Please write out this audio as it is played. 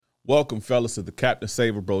Welcome, fellas, to the Captain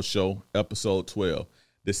Saver Bro Show, episode 12.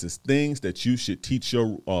 This is things that you should teach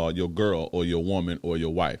your girl or your woman or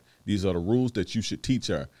your wife. These are the rules that you should teach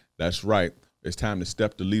her. That's right. It's time to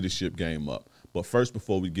step the leadership game up. But first,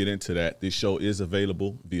 before we get into that, this show is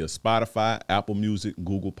available via Spotify, Apple Music,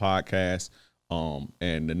 Google Podcasts,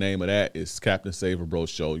 and the name of that is Captain Saver Bro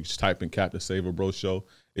Show. You just type in Captain Saver Bro Show.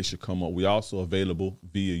 It should come up. We also available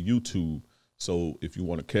via YouTube. So if you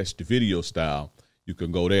want to catch the video style, you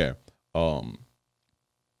can go there.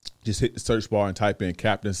 Just hit the search bar and type in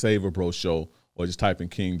Captain Saver Bro Show, or just type in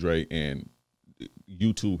King Dre, and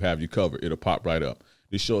YouTube have you covered. It'll pop right up.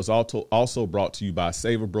 This show is also brought to you by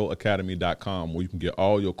SaverBroAcademy.com, where you can get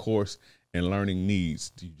all your course and learning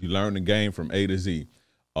needs. You learn the game from A to Z.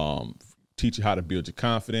 Teach you how to build your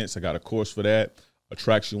confidence. I got a course for that.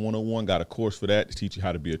 Attraction 101, got a course for that to teach you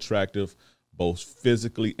how to be attractive, both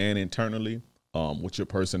physically and internally, with your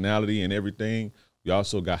personality and everything. We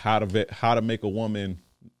also got how to vet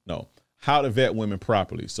women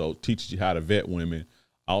properly. So teaches you how to vet women.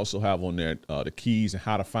 I also have on there the keys and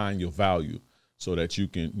how to find your value so that you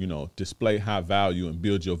can, display high value and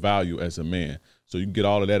build your value as a man. So you can get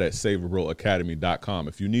all of that at SaverBroAcademy.com.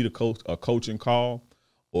 If you need a coaching call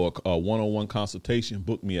or a one-on-one consultation,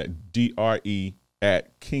 book me at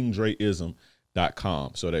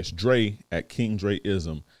DRE@KingDreism.com. So that's Dre at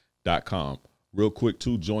KingDreism.com. Real quick,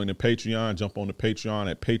 too, join the Patreon. Jump on the Patreon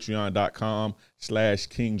at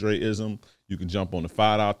patreon.com/KingDreism. You can jump on the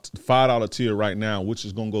 $5 tier right now, which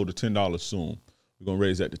is going to go to $10 soon. We're going to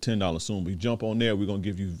raise that to $10 soon. But you jump on there, we're going to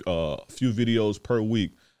give you a few videos per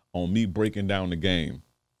week on me breaking down the game,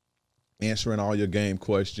 answering all your game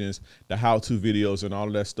questions, the how-to videos and all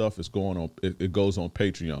of that stuff is going on. It goes on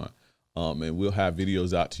Patreon. And we'll have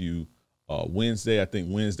videos out to you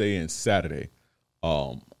Wednesday and Saturday.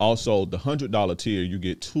 Also, the $100 tier, you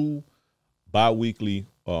get two bi-weekly,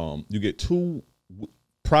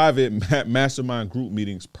 private mastermind group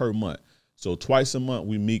meetings per month. So twice a month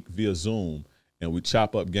we meet via Zoom and we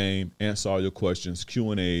chop up game, answer all your questions,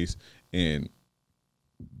 Q&As, and,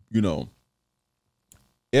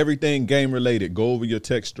 everything game related. Go over your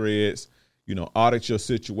text threads, audit your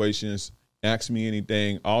situations, ask me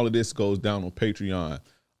anything. All of this goes down on Patreon,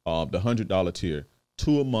 the $100 tier,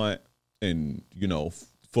 2 a month. And,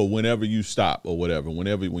 for whenever you stop or whatever, when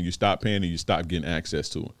you stop paying and you stop getting access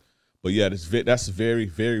to it. But yeah, that's very,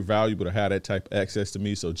 very valuable to have that type of access to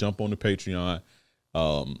me. So jump on the Patreon,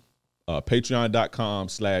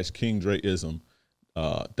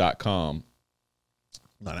 patreon.com/KingDreism.com.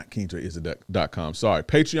 No, not KingDreism.com. Sorry.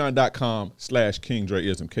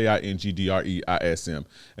 Patreon.com/KingDreism, KingDreism.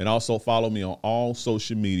 And also follow me on all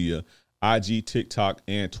social media, IG, TikTok,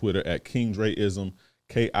 and Twitter at KingDreism.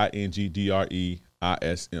 KingDreism.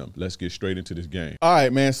 Let's get straight into this game. All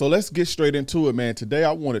right, man. So let's get straight into it, man. Today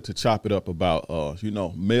I wanted to chop it up about,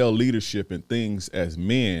 male leadership and things as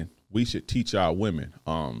men we should teach our women.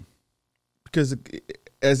 Because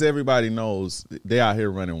as everybody knows, they out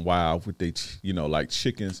here running wild with they, like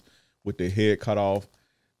chickens with their head cut off.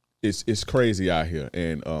 It's crazy out here.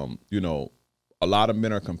 And, a lot of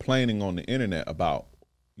men are complaining on the internet about,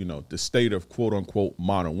 the state of quote unquote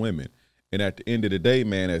modern women. And at the end of the day,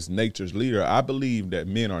 man, as nature's leader, I believe that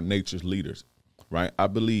men are nature's leaders, right? I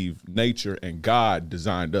believe nature and God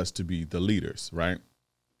designed us to be the leaders, right?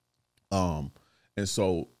 And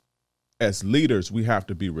so as leaders, we have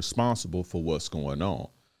to be responsible for what's going on.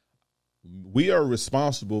 We are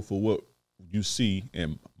responsible for what you see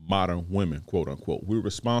in modern women, quote unquote. We're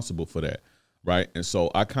responsible for that, right? And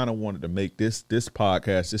so I kind of wanted to make this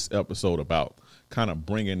podcast, this episode about kind of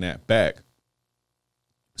bringing that back,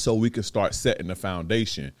 so we can start setting the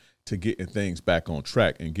foundation to getting things back on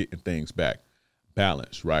track and getting things back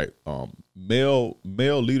balanced, right? Male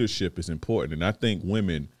leadership is important, and I think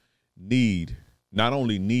women not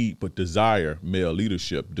only but desire male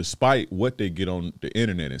leadership, despite what they get on the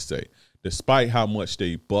internet and say, despite how much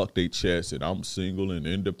they buck their chest and I'm single and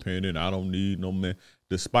independent, I don't need no man.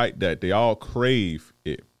 Despite that, they all crave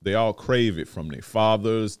it. They all crave it from their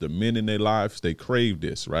fathers, the men in their lives. They crave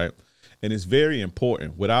this, right? And it's very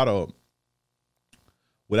important. Without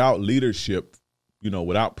leadership,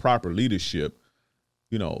 without proper leadership,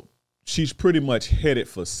 she's pretty much headed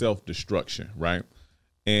for self-destruction, right?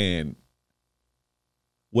 And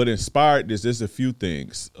what inspired this, there's a few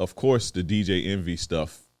things. Of course, the DJ Envy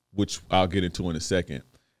stuff, which I'll get into in a second,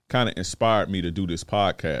 kind of inspired me to do this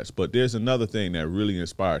podcast. But there's another thing that really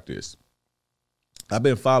inspired this. I've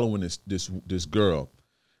been following this girl.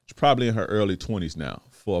 She's probably in her early 20s now,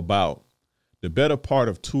 for about the better part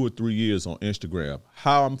of 2 or 3 years on Instagram.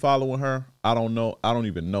 How I'm following her, I don't know. I don't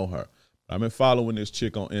even know her. I've been following this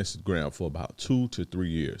chick on Instagram for about 2 to 3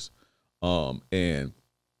 years. And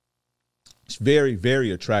it's very,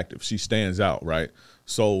 very attractive. She stands out, right?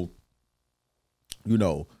 So, you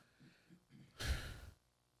know,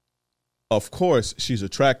 of course she's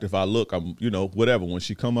attractive. I'm, you know, whatever. When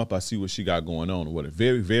she come up, I see what she got going on or whatever.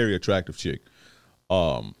 Very, very attractive chick.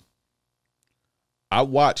 I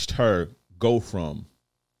watched her go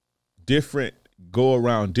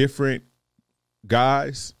around different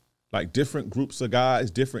guys, like different groups of guys,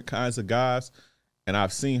 different kinds of guys. And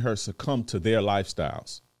I've seen her succumb to their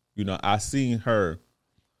lifestyles. You know, I've seen her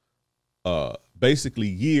basically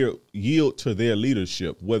yield to their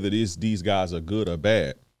leadership, whether these guys are good or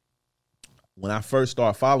bad. When I first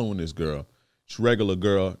started following this girl, she's a regular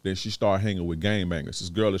girl, then she started hanging with gangbangers. This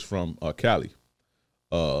girl is from Cali,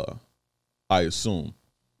 I assume.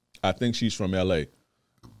 I think she's from LA.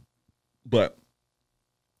 But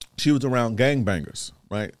she was around gangbangers,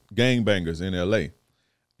 right? Gangbangers in LA.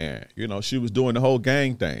 And, you know, she was doing the whole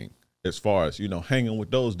gang thing as far as, you know, hanging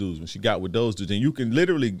with those dudes when she got with those dudes. And you can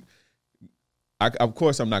literally, of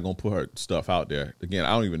course, I'm not going to put her stuff out there. Again, I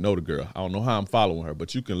don't even know the girl. I don't know how I'm following her,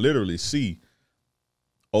 but you can literally see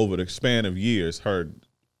over the span of years her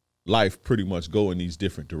life pretty much go in these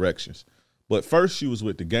different directions. But first she was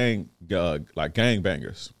with the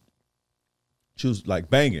gangbangers. She was like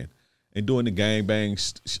banging and doing the gangbang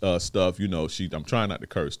stuff. You know, I'm trying not to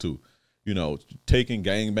curse too. You know, taking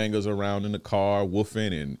gangbangers around in the car,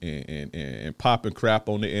 woofing and popping crap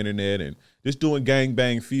on the internet and just doing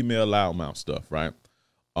gangbang female loudmouth stuff, right?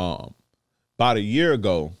 About a year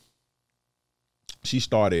ago, she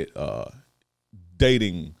started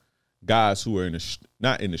dating guys who were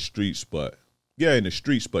not in the streets, but in the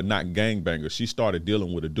streets, but not gangbangers. She started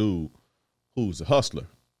dealing with a dude who's a hustler.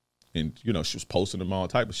 And, you know, she was posting them all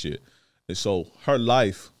type of shit. And so her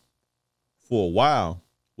life for a while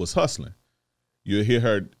was hustling. You hear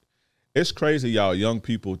her. It's crazy, y'all, young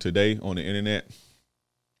people today on the internet,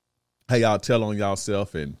 how y'all tell on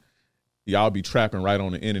y'allself and y'all be trapping right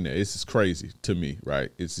on the internet. It's just crazy to me, right?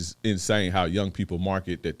 It's just insane how young people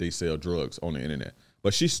market that they sell drugs on the internet.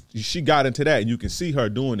 But she got into that, and you can see her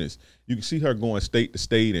doing this. You can see her going state to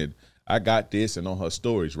state, and I got this, and on her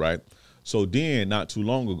stories, right? So then, not too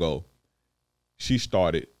long ago, she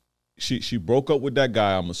broke up with that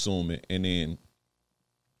guy, I'm assuming, and then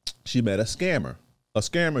she met a scammer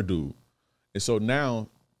dude. And so now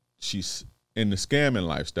she's in the scamming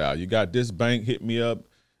lifestyle. You got this bank hit me up.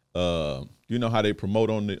 You know how they promote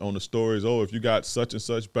on the stories. Oh, if you got such and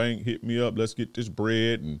such bank, hit me up. Let's get this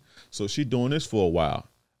bread. And so she doing this for a while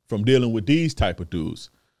from dealing with these type of dudes.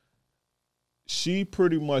 She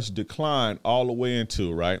pretty much declined all the way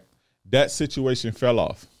into, right? That situation fell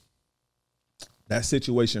off. That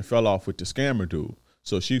situation fell off with the scammer dude.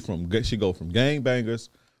 So she go from gangbangers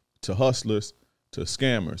to hustlers to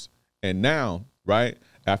scammers. And now, right,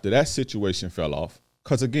 after that situation fell off,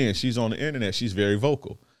 because again, she's on the internet, she's very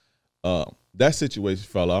vocal. That situation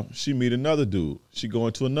fell off. She meet another dude. She go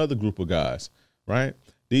into another group of guys, right?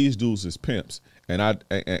 These dudes is pimps. And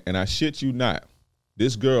I shit you not,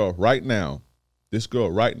 this girl right now is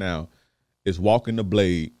walking the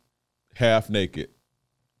blade half naked,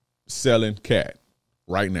 selling cat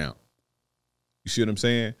right now. You see what I'm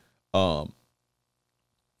saying?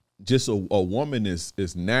 Just a woman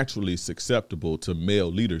is naturally susceptible to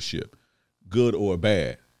male leadership, good or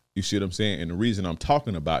bad. You see what I'm saying? And the reason I'm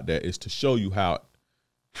talking about that is to show you how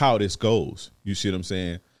this goes. You see what I'm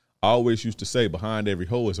saying? I always used to say behind every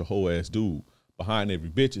hoe is a hoe ass dude. Behind every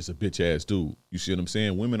bitch is a bitch ass dude. You see what I'm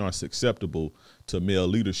saying? Women are susceptible to male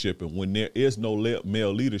leadership. And when there is no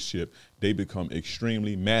male leadership, they become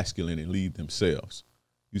extremely masculine and lead themselves.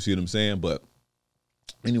 You see what I'm saying? But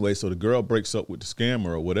anyway, so the girl breaks up with the scammer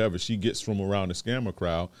or whatever. She gets from around the scammer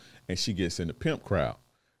crowd and she gets in the pimp crowd.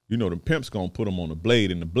 You know, the pimp's going to put them on the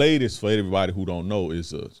blade. And the blade is, for everybody who don't know, is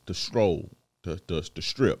the stroll, the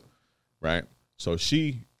strip, right? So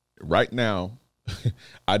she, right now,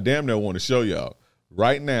 I damn near want to show y'all.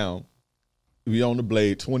 Right now, we on the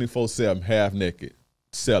blade 24/7, half naked,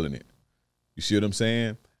 selling it. You see what I'm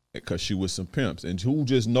saying? Because she was some pimps. And who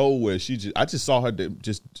just know where I just saw her,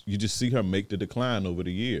 you just see her make the decline over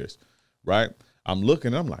the years, right? I'm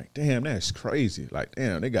looking, I'm like, damn, that's crazy. Like,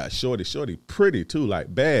 damn, they got shorty pretty too,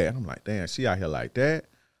 like bad. I'm like, damn, she out here like that,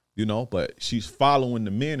 you know, but she's following the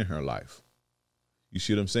men in her life. You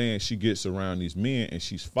see what I'm saying? She gets around these men and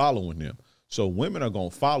she's following them. So women are going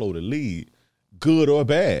to follow the lead, good or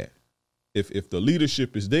bad. If the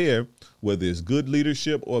leadership is there, whether it's good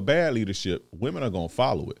leadership or bad leadership, women are going to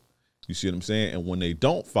follow it. You see what I'm saying? And when they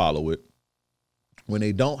don't follow it, when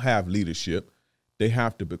they don't have leadership, they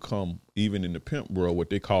have to become, even in the pimp world,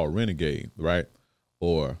 what they call renegade, right?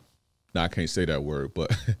 Or, now I can't say that word,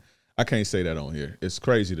 but I can't say that on here. It's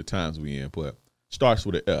crazy the times we in, but starts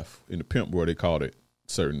with an F. In the pimp world, they called it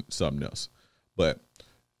something else. But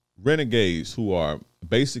renegades, who are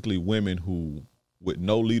basically women who, with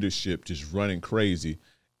no leadership, just running crazy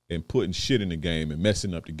and putting shit in the game and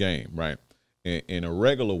messing up the game, right? And in a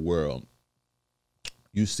regular world,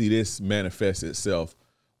 you see this manifest itself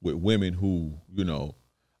with women who,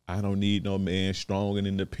 I don't need no man, strong and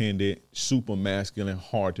independent, super masculine,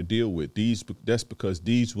 hard to deal with. That's because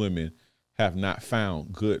these women have not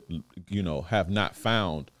found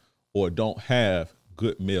or don't have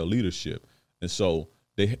good male leadership. And so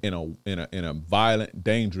they, in a violent,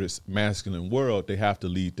 dangerous, masculine world, they have to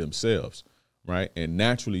lead themselves, right? And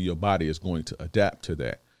naturally your body is going to adapt to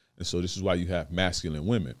that. And so this is why you have masculine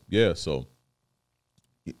women. Yeah, so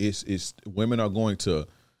it's women are going to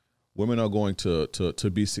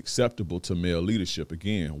be susceptible to male leadership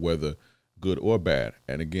again, whether good or bad.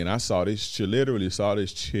 And again, literally saw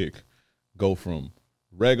this chick go from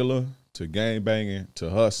regular to gang banging to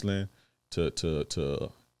hustling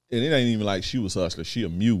to and it ain't even like she was hustling. She a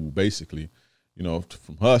mule, basically,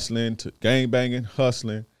 from hustling to gang banging,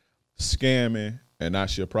 hustling, scamming, and now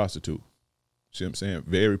she a prostitute. See what I'm saying?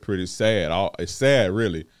 Very pretty sad. It's sad,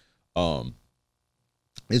 really.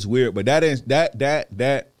 It's weird, but that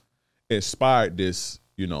inspired this,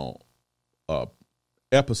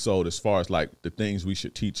 episode as far as like the things we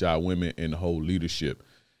should teach our women in the whole leadership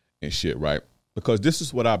and shit, right? Because this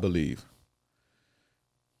is what I believe.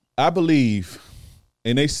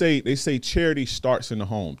 And they say charity starts in the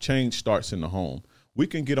home. Change starts in the home. We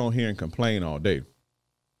can get on here and complain all day.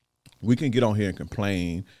 We can get on here and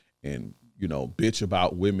complain and, bitch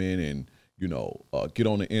about women and, get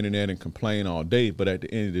on the internet and complain all day. But at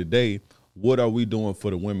the end of the day, what are we doing for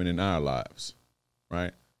the women in our lives,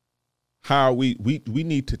 right? How are we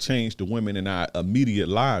need to change the women in our immediate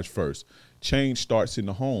lives first. Change starts in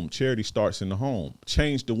the home. Charity starts in the home.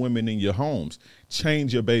 Change the women in your homes.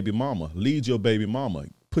 Change your baby mama. Lead your baby mama.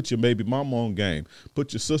 Put your baby mama on game.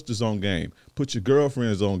 Put your sisters on game. Put your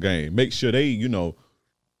girlfriends on game. Make sure they,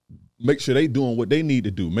 make sure they doing what they need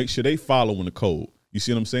to do. Make sure they following the code. You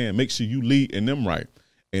see what I'm saying? Make sure you lead in them right.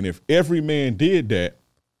 And if every man did that,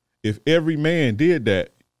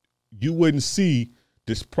 you wouldn't see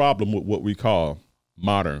this problem with what we call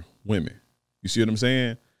modern women. You see what I'm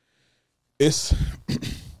saying? It's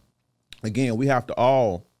again, we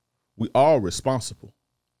all responsible.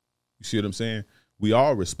 You see what I'm saying? We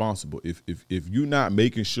are responsible. If you're not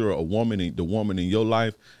making sure the woman in your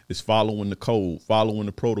life is following the code, following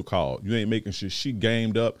the protocol, you ain't making sure she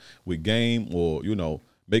gamed up with game, or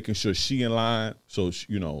making sure she in line, so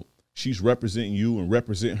she's representing you and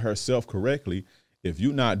representing herself correctly. If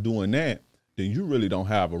you're not doing that, then you really don't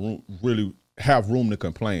have room to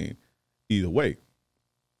complain either way.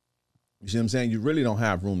 You see what I'm saying? You really don't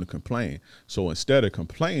have room to complain. So instead of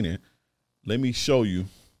complaining, let me show you,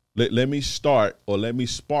 let me spark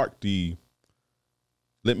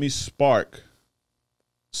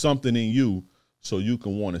something in you so you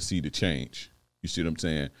can want to see the change. You see what I'm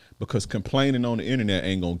saying? Because complaining on the internet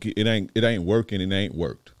ain't working. It ain't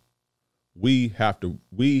worked. We have to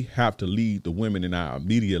lead the women in our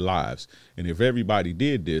immediate lives. And if everybody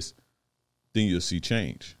did this, then you'll see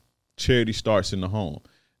change. Charity starts in the home.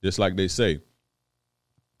 Just like they say,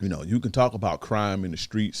 you can talk about crime in the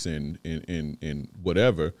streets and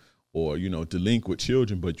whatever, or, delinquent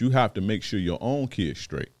children, but you have to make sure your own kids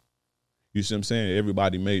straight. You see what I'm saying?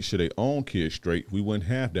 Everybody made sure their own kids straight. We wouldn't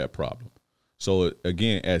have that problem. So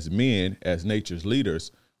again, as men, as nature's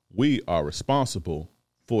leaders, we are responsible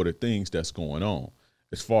for the things that's going on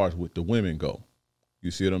as far as with the women go. You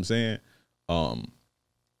see what I'm saying?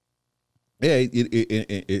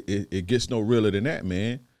 It gets no realer than that,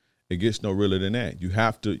 man. It gets no realer than that. You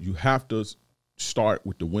have to start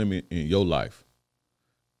with the women in your life.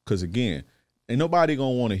 Because again, ain't nobody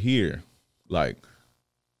gonna want to hear, like,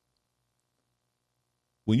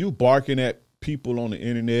 when you barking at people on the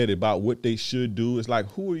internet about what they should do, it's like,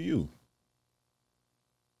 who are you? You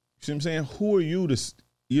see what I'm saying? Who are you to,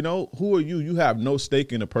 who are you? You have no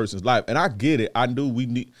stake in a person's life. And I get it. I do. We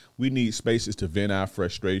need spaces to vent our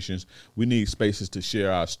frustrations. We need spaces to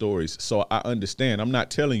share our stories. So I understand. I'm not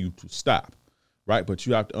telling you to stop, right? But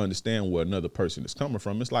you have to understand where another person is coming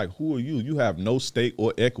from. It's like, who are you? You have no stake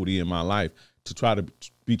or equity in my life to trying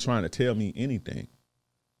to tell me anything.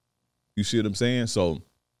 You see what I'm saying? So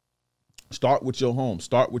start with your home,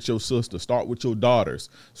 start with your sister, start with your daughters,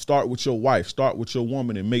 start with your wife, start with your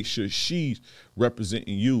woman, and make sure she's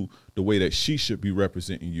representing you the way that she should be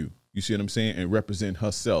representing you. You see what I'm saying? And represent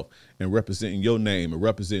herself and representing your name and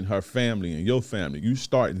representing her family and your family. You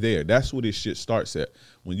start there. That's where this shit starts at.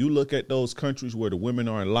 When you look at those countries where the women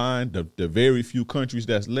are in line, the very few countries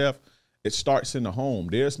that's left, it starts in the home.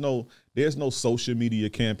 There's no social media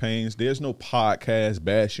campaigns. There's no podcast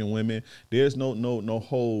bashing women. There's no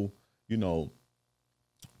whole, no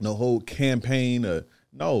whole campaign.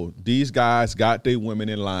 No, these guys got their women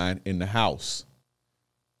in line in the house.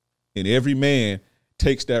 And every man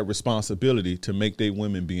takes that responsibility to make their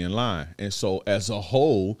women be in line. And so as a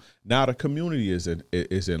whole, now the community is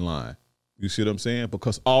in line. You see what I'm saying?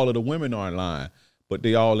 Because all of the women are in line, but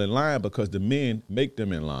they all in line because the men make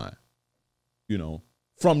them in line.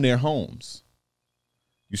 From their homes.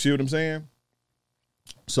 You see what I'm saying?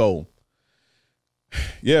 So,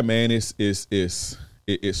 yeah, man, it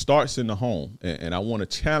starts in the home, and I want to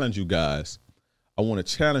challenge you guys. I want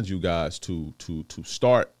to challenge you guys to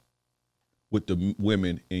start with the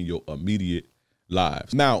women in your immediate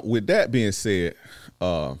lives. Now, with that being said,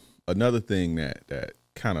 another thing that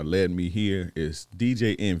kind of led me here is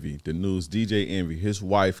DJ Envy, the news. DJ Envy, his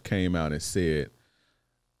wife came out and said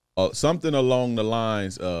something along the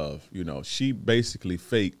lines of, she basically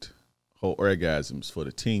faked her orgasms for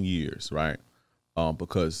the 10 years, right?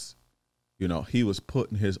 Because, he was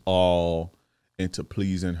putting his all into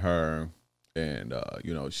pleasing her. And,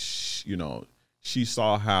 she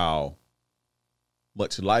saw how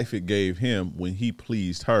much life it gave him when he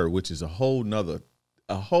pleased her, which is a whole nother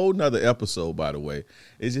episode, by the way.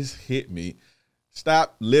 It just hit me.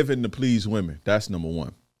 Stop living to please women. That's number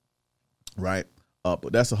one, right?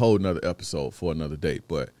 But that's a whole nother episode for another day.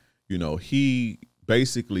 But, she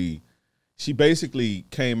basically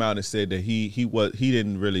came out and said that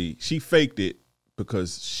she faked it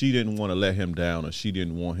because she didn't want to let him down, or she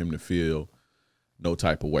didn't want him to feel no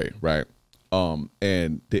type of way. Right.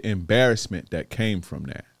 And the embarrassment that came from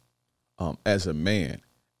that, as a man,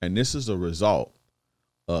 and this is a result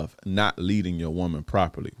of not leading your woman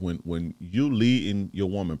properly. When you leading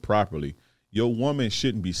your woman properly, your woman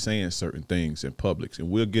shouldn't be saying certain things in public, and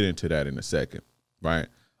we'll get into that in a second, right?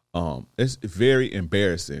 It's very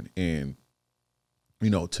embarrassing, and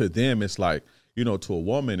to them, it's like, to a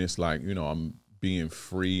woman, it's like, I'm being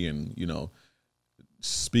free and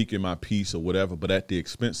speaking my piece or whatever, but at the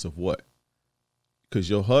expense of what? Because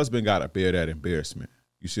your husband got to bear that embarrassment.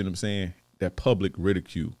 You see what I'm saying? That public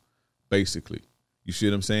ridicule, basically. You see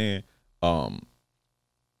what I'm saying?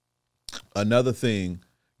 Another thing.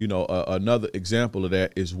 Another example of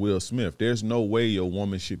that is Will Smith. There's no way your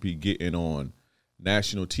woman should be getting on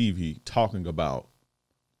national TV talking about,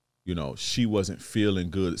 she wasn't feeling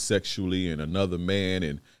good sexually and another man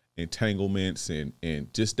and entanglements and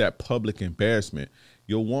just that public embarrassment.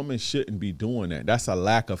 Your woman shouldn't be doing that. That's a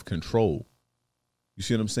lack of control. You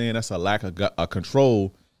see what I'm saying? That's a lack of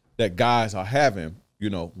control that guys are having,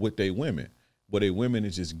 with their women. Where they women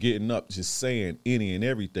is just getting up, just saying any and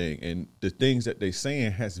everything. And the things that they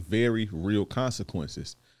saying has very real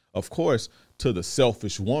consequences. Of course, to the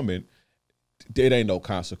selfish woman, it ain't no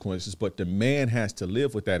consequences, but the man has to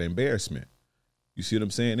live with that embarrassment. You see what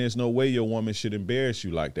I'm saying? There's no way your woman should embarrass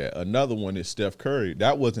you like that. Another one is Steph Curry.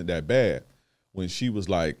 That wasn't that bad when she was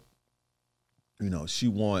like, she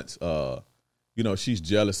wants, she's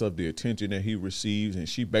jealous of the attention that he receives, and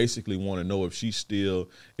she basically want to know if she's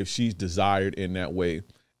desired in that way.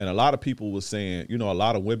 And a lot of people were saying, a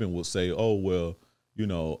lot of women will say, oh, well,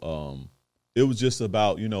 it was just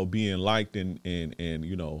about, being liked and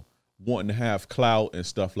wanting to have clout and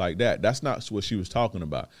stuff like that. That's not what she was talking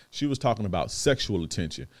about. She was talking about sexual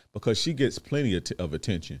attention, because she gets plenty of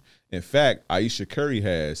attention. In fact, Ayesha Curry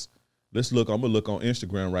has, I'm going to look on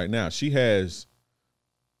Instagram right now. She has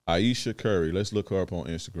Ayesha Curry. Let's look her up on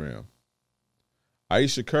Instagram.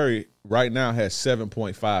 Ayesha Curry right now has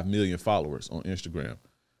 7.5 million followers on Instagram.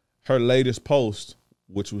 Her latest post,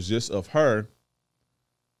 which was just of her,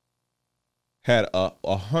 had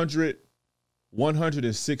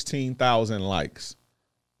 116,000 likes.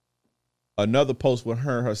 Another post with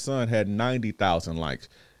her son had 90,000 likes.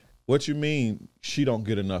 What you mean she don't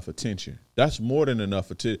get enough attention? That's more than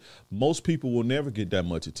enough attention. Most people will never get that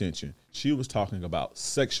much attention. She was talking about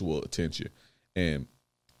sexual attention. And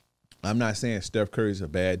I'm not saying Steph Curry's a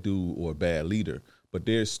bad dude or a bad leader, but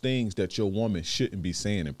there's things that your woman shouldn't be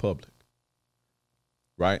saying in public,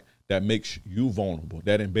 right? That makes you vulnerable.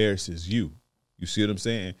 That embarrasses you. You see what I'm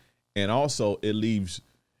saying? And also it leaves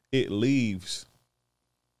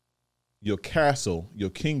your castle, your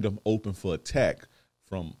kingdom open for attack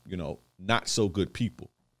from, not so good people.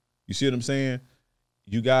 You see what I'm saying?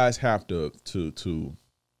 You guys have to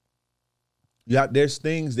there's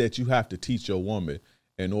things that you have to teach your woman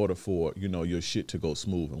in order for, your shit to go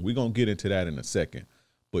smooth. And we're going to get into that in a second.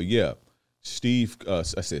 But yeah, I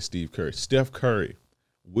said Steve Curry, Steph Curry,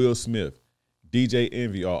 Will Smith, DJ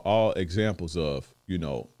Envy are all examples of,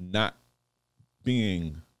 not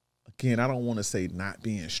being, again, I don't want to say not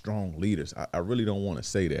being strong leaders. I really don't want to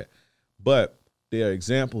say that. But they are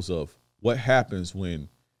examples of what happens when,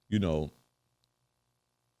 your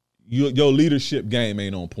leadership game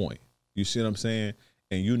ain't on point. You see what I'm saying?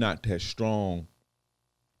 And you're not that strong.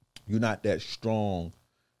 You're not that strong,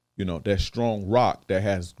 that strong rock that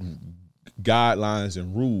has guidelines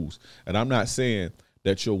and rules. And I'm not saying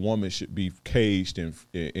that your woman should be caged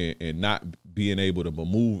and not being able to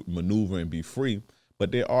maneuver and be free.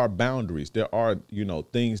 But there are boundaries. There are,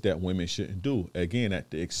 things that women shouldn't do. Again,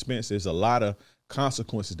 at the expense, there's a lot of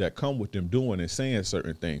consequences that come with them doing and saying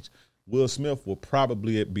certain things. Will Smith will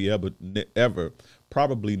probably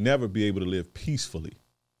never be able to live peacefully.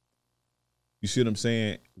 You see what I'm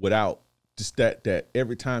saying? Without just that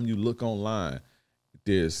every time you look online,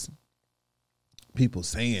 there's people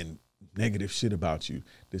saying negative shit about you.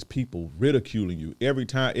 There's people ridiculing you every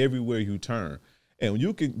time, everywhere you turn. And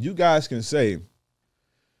you guys can say,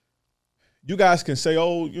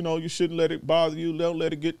 oh, you shouldn't let it bother you. Don't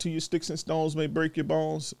let it get to you. Sticks and stones may break your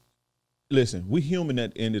bones. Listen, we human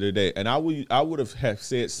at the end of the day. And I would have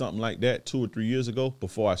said something like that 2 or 3 years ago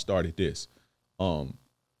before I started this.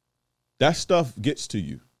 That stuff gets to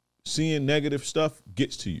you. Seeing negative stuff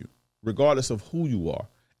gets to you, regardless of who you are.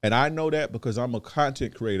 And I know that because I'm a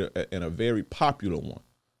content creator and a very popular one.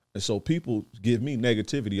 And so people give me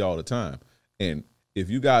negativity all the time. And if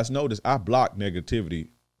you guys notice, I block negativity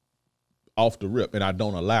off the rip and I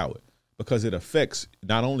don't allow it because it affects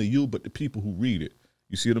not only you, but the people who read it.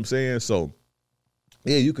 You see what I'm saying? So,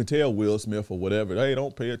 yeah, you can tell Will Smith or whatever, hey,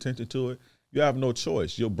 don't pay attention to it. You have no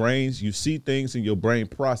choice. Your brains, you see things and your brain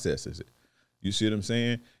processes it. You see what I'm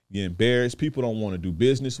saying? You're embarrassed. People don't want to do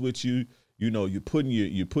business with you. You're putting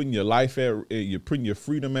your life you're putting your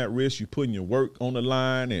freedom at risk. You're putting your work on the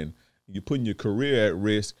line and you're putting your career at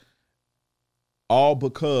risk. All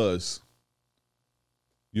because,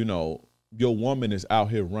 your woman is out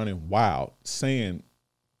here running wild, saying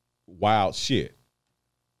wild shit.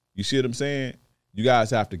 You see what I'm saying? You guys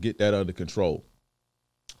have to get that under control.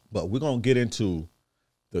 But we're going to get into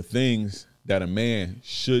the things that a man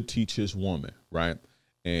should teach his woman, right?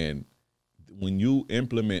 And when you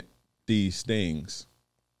implement these things,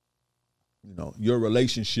 your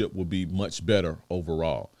relationship will be much better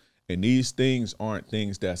overall. And these things aren't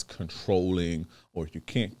things that's controlling or you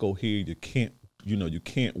can't go here, you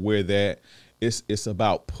can't wear that. It's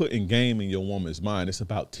about putting game in your woman's mind. It's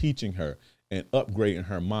about teaching her and upgrading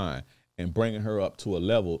her mind and bringing her up to a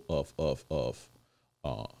level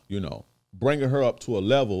bringing her up to a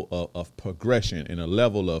level of progression and a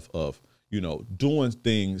level of doing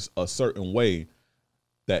things a certain way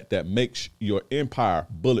that makes your empire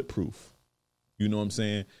bulletproof. You know what I'm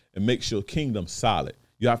saying? It makes your kingdom solid.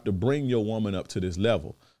 You have to bring your woman up to this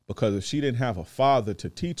level because if she didn't have a father to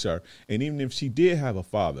teach her, and even if she did have a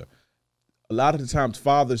father, a lot of the times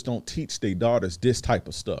fathers don't teach their daughters this type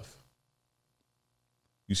of stuff.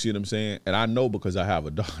 You see what I'm saying? And I know because I have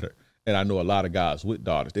a daughter and I know a lot of guys with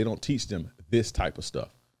daughters. They don't teach them this type of stuff.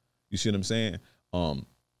 You see what I'm saying?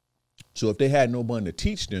 So if they had no one to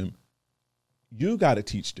teach them, you got to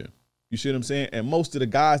teach them. You see what I'm saying? And most of the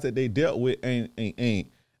guys that they dealt with ain't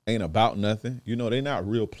about nothing. They're not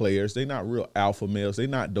real players. They're not real alpha males. They're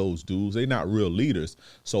not those dudes. They're not real leaders.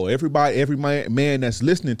 So every man that's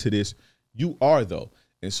listening to this, you are though.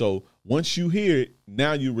 And so once you hear it,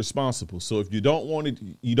 now you're responsible. So if you don't want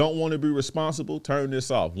to be responsible, turn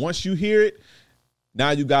this off. Once you hear it,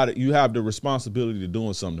 now you have the responsibility of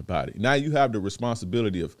doing something about it. Now you have the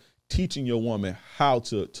responsibility of teaching your woman how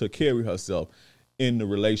to carry herself in the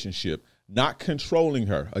relationship, not controlling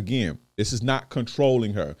her. Again, this is not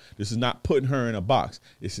controlling her. This is not putting her in a box.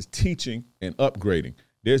 This is teaching and upgrading.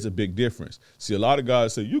 There's a big difference. See, a lot of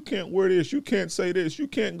guys say, you can't wear this, you can't say this, you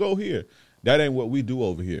can't go here. That ain't what we do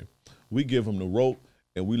over here. We give them the rope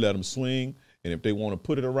and we let them swing. And if they want to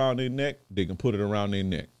put it around their neck, they can put it around their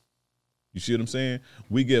neck. You see what I'm saying?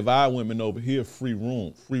 We give our women over here free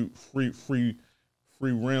room, free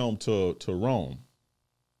realm to roam.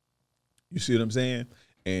 You see what I'm saying?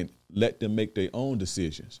 And let them make their own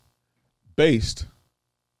decisions based,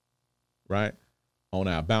 right, on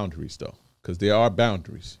our boundaries though. Because there are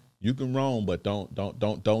boundaries. You can roam, but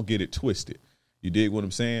don't get it twisted. You dig what I'm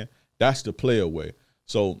saying? That's the player way.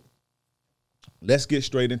 So let's get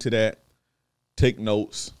straight into that. Take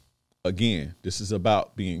notes. Again, this is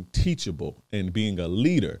about being teachable and being a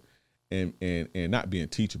leader and not being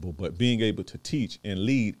teachable, but being able to teach and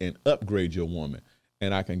lead and upgrade your woman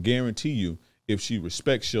And I can guarantee you, if she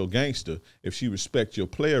respects your gangster, if she respects your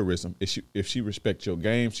playerism, if she respects your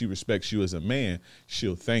game, she respects you as a man,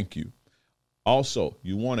 she'll thank you. Also,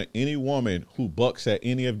 you want any woman who bucks at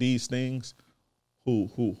any of these things,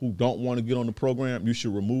 who don't want to get on the program, you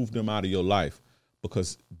should remove them out of your life,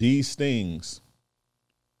 because these things,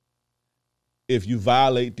 if you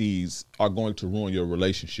violate these, are going to ruin your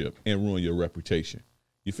relationship and ruin your reputation.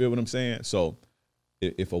 You feel what I'm saying? So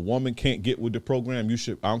if a woman can't get with the program, you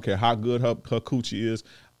should, I don't care how good her coochie is.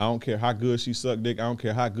 I don't care how good she suck dick. I don't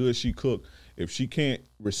care how good she cook. If she can't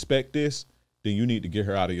respect this, then you need to get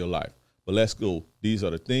her out of your life. But let's go. These are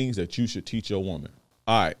the things that you should teach your woman.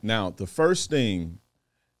 All right. Now, the first thing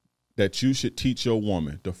that you should teach your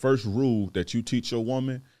woman, the first rule that you teach your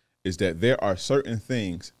woman, is that there are certain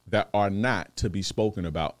things that are not to be spoken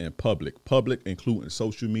about in public, including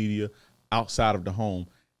social media, outside of the home,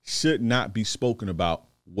 should not be spoken about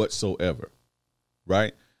whatsoever,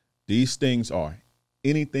 right? These things are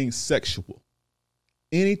anything sexual.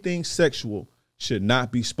 Anything sexual should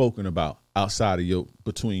not be spoken about outside of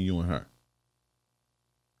between you and her.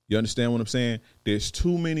 You understand what I'm saying? There's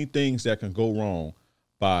too many things that can go wrong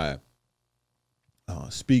by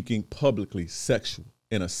speaking publicly sexual,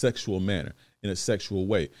 in a sexual manner, in a sexual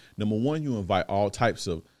way. Number one, you invite all types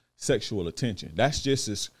of sexual attention. That's just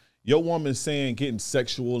as your woman getting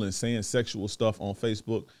sexual and saying sexual stuff on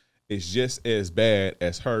Facebook is just as bad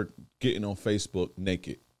as her getting on Facebook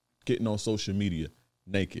naked, getting on social media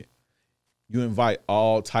naked. You invite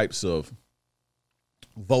all types of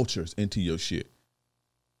vultures into your shit.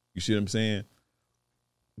 You see what I'm saying?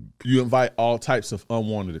 You invite all types of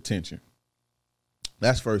unwanted attention.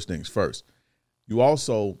 That's first things first. You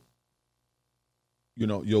also,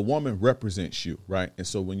 your woman represents you, right? And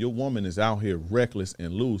so when your woman is out here reckless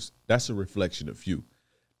and loose, that's a reflection of you.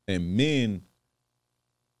 And men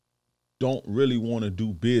don't really want to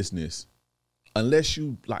do business unless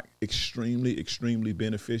you like extremely, extremely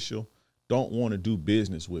beneficial. Don't want to do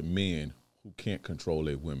business with men who can't control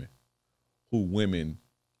their women, who women,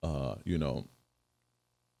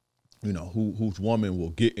 whose woman will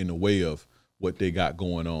get in the way of what they got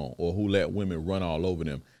going on, or who let women run all over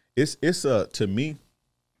them. It's to me,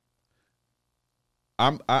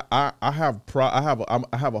 I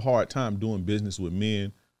have a hard time doing business with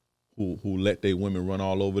men who let their women run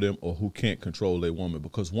all over them, or who can't control their woman.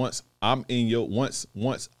 Because once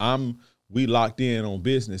we locked in on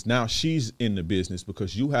business, now she's in the business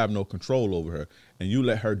because you have no control over her and you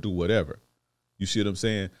let her do whatever. You see what I'm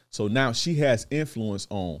saying? So now she has influence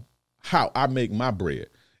on how I make my bread.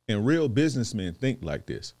 And real businessmen think like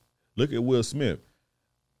this. Look at Will Smith.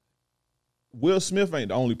 Will Smith ain't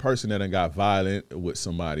the only person that ain't got violent with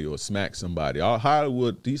somebody or smacked somebody.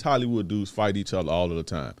 These Hollywood dudes fight each other all of the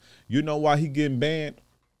time. You know why he getting banned?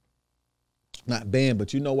 Not banned,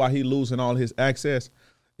 but you know why he losing all his access?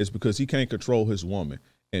 It's because he can't control his woman.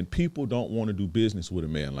 And people don't want to do business with a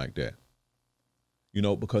man like that.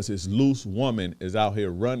 Because his loose woman is out here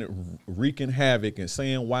running, wreaking havoc and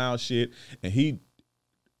saying wild shit. And he,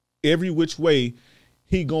 every which way,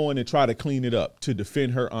 he going to try to clean it up to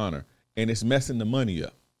defend her honor. And it's messing the money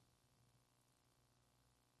up.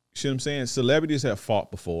 You see what I'm saying? Celebrities have fought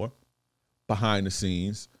before, behind the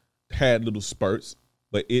scenes, had little spurts,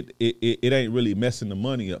 but it ain't really messing the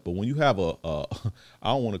money up. But when you have I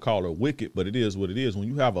don't want to call her wicked, but it is what it is. When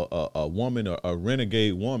you have a woman, a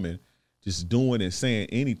renegade woman, just doing and saying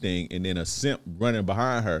anything, and then a simp running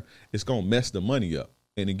behind her, it's going to mess the money up.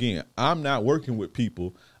 And again, I'm not working with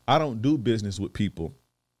people. I don't do business with people.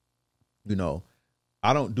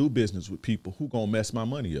 I don't do business with people who going to mess my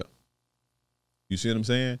money up. You see what I'm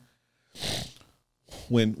saying?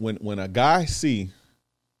 When a guy sees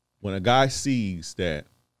that,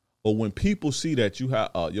 or when people see that you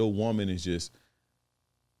have your woman is just,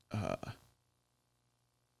 I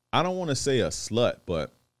don't want to say a slut,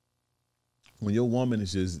 but when your woman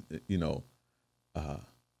is just,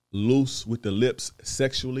 loose with the lips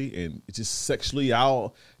sexually, and just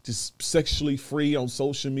sexually free on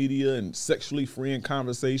social media, and sexually free in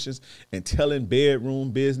conversations, and telling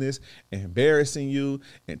bedroom business, and embarrassing you,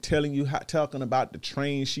 and talking about the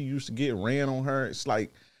train she used to get ran on her. It's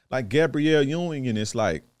like Gabrielle Union, and it's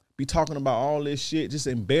like be talking about all this shit, just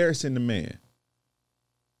embarrassing the man.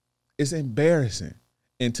 It's embarrassing.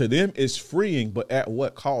 And to them, it's freeing, but at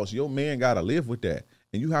what cost? Your man got to live with that.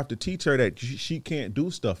 And you have to teach her that she can't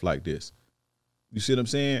do stuff like this. You see what I'm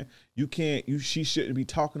saying? She shouldn't be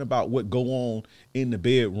talking about what go on in the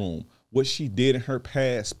bedroom, what she did in her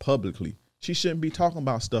past publicly. She shouldn't be talking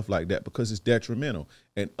about stuff like that because it's detrimental.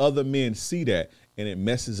 And other men see that, and it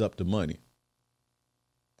messes up the money.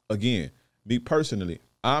 Again, me personally,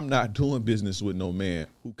 I'm not doing business with no man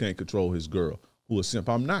who can't control his girl, who a simp.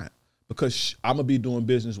 I'm not, because I'm going to be doing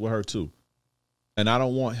business with her too. And I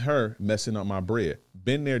don't want her messing up my bread.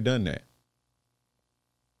 Been there, done that.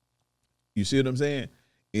 You see what I'm saying?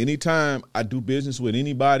 Anytime I do business with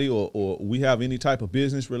anybody or we have any type of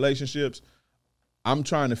business relationships, I'm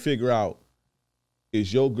trying to figure out,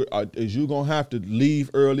 is you going to have to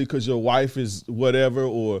leave early because your wife is whatever,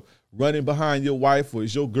 or running behind your wife, or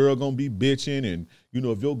is your girl going to be bitching? And,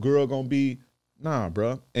 if your girl going to be, nah,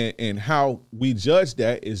 bro. And how we judge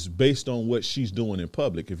that is based on what she's doing in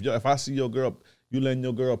public. If I see your girl, you letting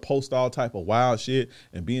your girl post all type of wild shit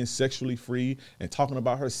and being sexually free and talking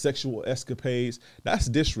about her sexual escapades, that's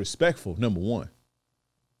disrespectful, number one.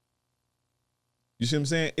 You see what I'm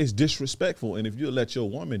saying? It's disrespectful. And if you let your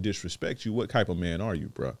woman disrespect you, what type of man are you,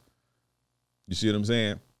 bro? You see what I'm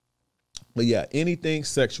saying? But yeah, anything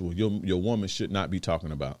sexual, your woman should not be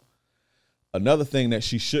talking about. Another thing that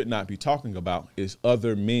she should not be talking about is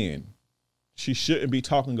other men. She shouldn't be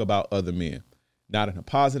talking about other men, not in a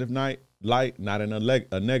positive light, not in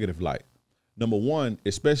a negative light. Number one,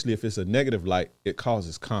 especially if it's a negative light, it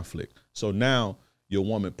causes conflict. So now your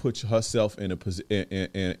woman puts herself in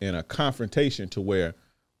a confrontation to where,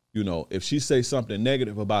 if she says something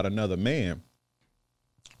negative about another man,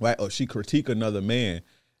 right, or she critique another man,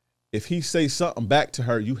 if he says something back to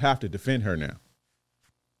her, you have to defend her now.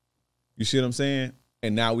 You see what I'm saying?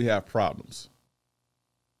 And now we have problems.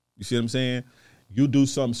 You see what I'm saying? You do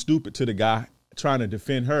something stupid to the guy trying to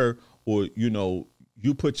defend her, or,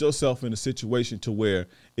 you put yourself in a situation to where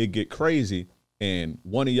it get crazy and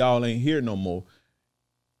one of y'all ain't here no more.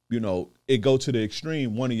 It go to the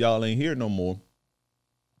extreme. One of y'all ain't here no more.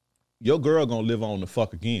 Your girl gonna live on the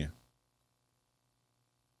fuck again.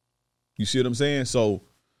 You see what I'm saying? So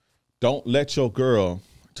don't let your girl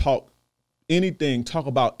talk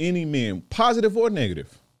about any men, positive or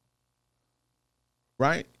negative.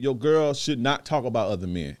 Right? Your girl should not talk about other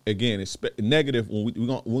men. Again, it's negative. I'm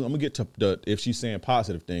gonna get to if she's saying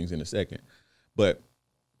positive things in a second. But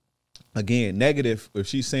again, negative. If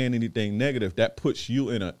she's saying anything negative, that puts you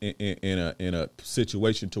in a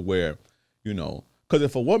situation to where, because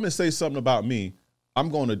if a woman says something about me, I'm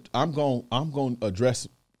gonna address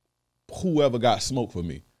whoever got smoke for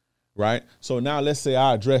me, right? So now let's say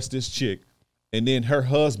I address this chick, and then her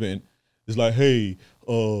husband is like, hey,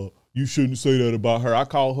 you shouldn't say that about her. I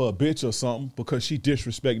call her a bitch or something because she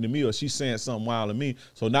disrespecting me, or she's saying something wild to me.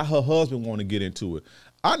 So now her husband want to get into it.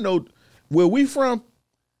 I know where we from,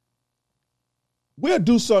 we'll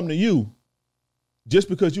do something to you just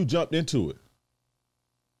because you jumped into it.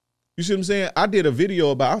 You see what I'm saying? I did a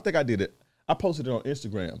video about, I think I did it. I posted it on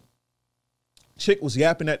Instagram. Chick was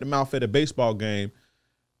yapping at the mouth at a baseball game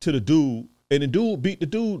to the dude, and the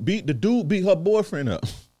dude beat her boyfriend up.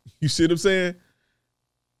 You see what I'm saying?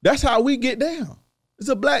 That's how we get down. It's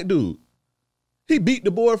a black dude. He beat the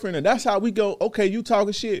boyfriend, and that's how we go, okay, you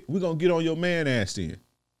talking shit, we're going to get on your man ass then,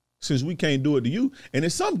 since we can't do it to you. And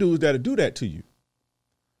there's some dudes that'll do that to you.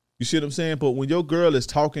 You see what I'm saying? But when your girl is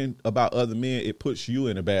talking about other men, it puts you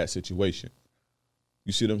in a bad situation.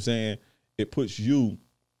 You see what I'm saying? It puts you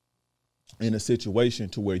in a situation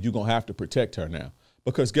to where you're going to have to protect her now.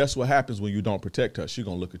 Because guess what happens when you don't protect her? She's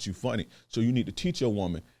going to look at you funny. So you need to teach your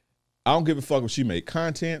woman, I don't give a fuck if she make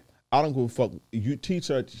content. I don't give a fuck. You teach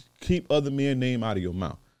her to keep other men's name out of your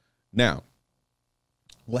mouth. Now,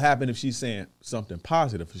 what happens if she's saying something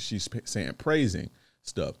positive, if she's saying praising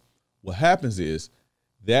stuff? What happens is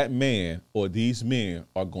that man or these men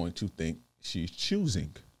are going to think she's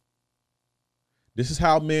choosing. This is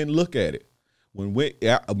how men look at it. When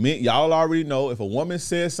men, y'all already know, if a woman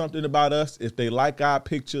says something about us, if they like our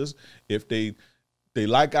pictures, if they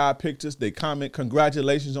like our pictures, they comment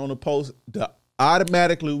congratulations on the post,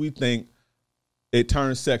 automatically we think it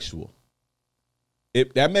turns sexual.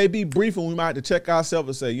 That may be brief, and we might have to check ourselves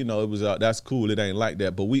and say, it was that's cool, it ain't like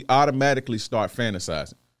that, but we automatically start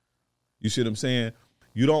fantasizing. You see what I'm saying?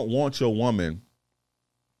 You don't want your woman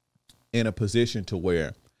in a position to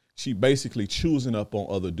where she basically choosing up on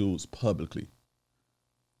other dudes publicly.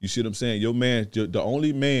 You see what I'm saying? Your man, the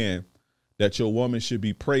only man that your woman should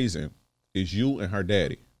be praising is you and her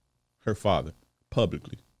daddy, her father,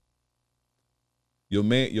 publicly. Your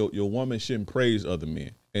man, your woman shouldn't praise other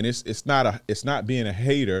men. And it's not being a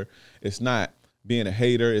hater. It's not being a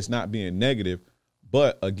hater. It's not being negative.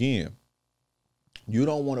 But again, you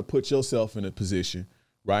don't want to put yourself in a position,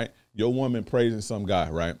 right? Your woman praising some guy,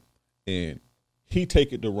 right? And he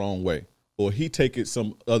take it the wrong way, or he take it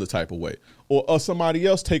some other type of way, or somebody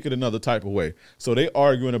else take it another type of way. So they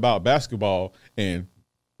arguing about basketball, and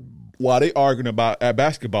while they arguing about at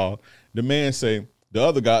basketball, the man say, The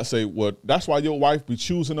other guy say, well, that's why your wife be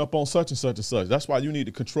choosing up on such and such and such. That's why you need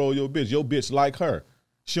to control your bitch. Your bitch like her.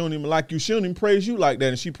 She don't even like you. She don't even praise you like that,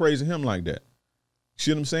 and she praising him like that.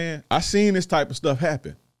 See what I'm saying? I seen this type of stuff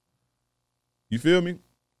happen. You feel me?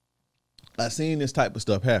 I seen this type of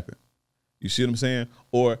stuff happen. You see what I'm saying?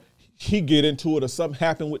 Or he get into it or something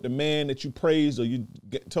happened with the man that you praised or you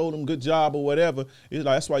told him good job or whatever. It's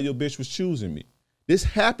like, that's why your bitch was choosing me. This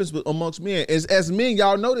happens amongst men. As men,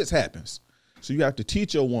 y'all know this happens. So you have to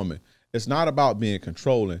teach your woman. It's not about being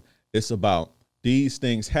controlling. It's about these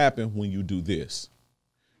things happen when you do this.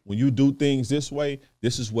 When you do things this way,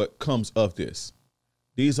 this is what comes of this.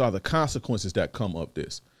 These are the consequences that come of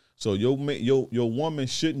this. So your woman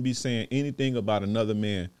shouldn't be saying anything about another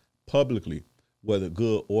man publicly, whether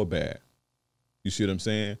good or bad. You see what I'm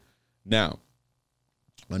saying? Now,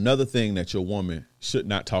 another thing that your woman should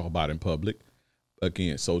not talk about in public,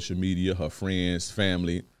 again, social media, her friends,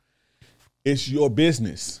 family, it's your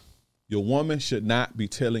business. Your woman should not be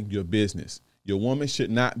telling your business. Your woman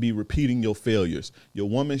should not be repeating your failures. Your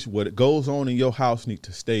woman, what goes on in your house needs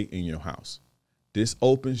to stay in your house. This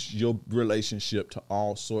opens your relationship to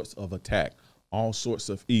all sorts of attack, all sorts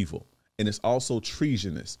of evil. And it's also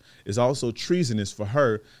treasonous. It's also treasonous for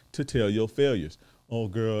her to tell your failures. Oh,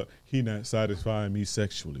 girl, he not satisfying me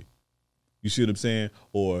sexually. You see what I'm saying?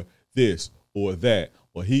 Or this or that.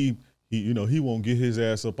 Or he won't get his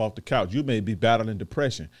ass up off the couch. You may be battling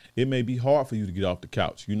depression. It may be hard for you to get off the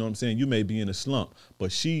couch. You know what I'm saying? You may be in a slump,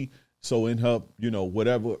 but so in her,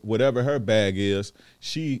 whatever her bag is,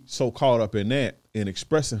 she so caught up in that and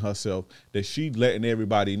expressing herself that she letting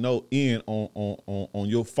everybody know on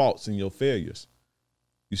your faults and your failures.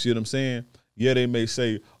 You see what I'm saying? Yeah, they may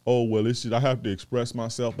say, oh, well, I have to express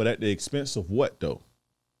myself, but at the expense of what though?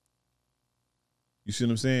 You see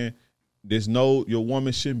what I'm saying? Your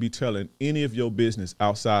woman shouldn't be telling any of your business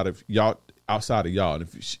outside of y'all. And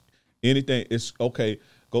if anything, it's okay.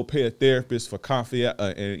 Go pay a therapist for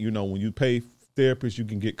and when you pay therapists, you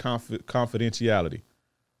can get confidentiality.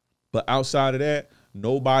 But outside of that,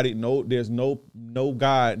 there's no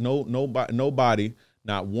guy, nobody,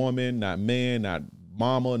 not woman, not man, not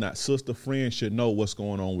mama, not sister, friend should know what's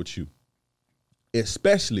going on with you.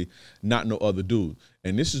 Especially not no other dude.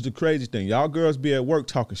 And this is the crazy thing. Y'all girls be at work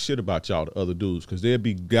talking shit about y'all to other dudes because there'll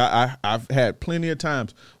be I've had plenty of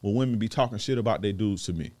times when women be talking shit about their dudes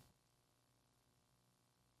to me.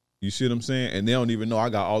 You see what I'm saying? And they don't even know I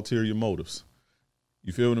got ulterior motives.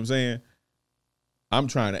 You feel what I'm saying? I'm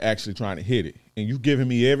trying to hit it. And you giving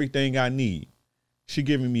me everything I need. She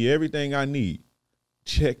giving me everything I need.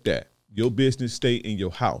 Check that. Your business stay in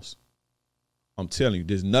your house. I'm telling you,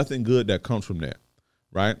 there's nothing good that comes from that.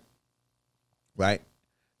 Right? Right?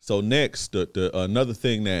 So next, another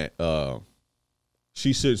thing that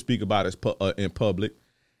she should speak about in public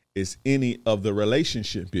is any of the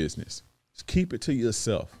relationship business. Just keep it to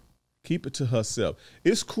yourself. Keep it to herself.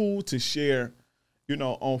 It's cool to share,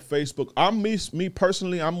 on Facebook. Me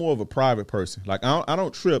personally, I'm more of a private person. Like I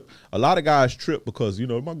don't trip. A lot of guys trip because,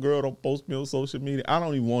 my girl don't post me on social media. I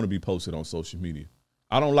don't even want to be posted on social media.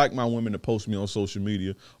 I don't like my women to post me on social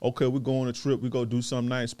media. Okay, we're going on a trip. We go do something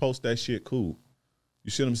nice. Post that shit. Cool. You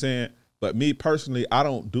see what I'm saying? But me personally, I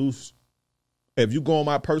don't do. If you go on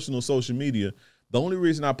my personal social media, the only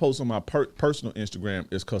reason I post on my personal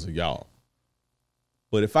Instagram is because of y'all.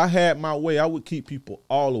 But if I had my way, I would keep people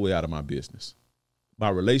all the way out of my business, my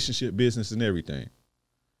relationship business and everything.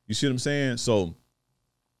 You see what I'm saying? So,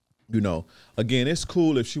 again, it's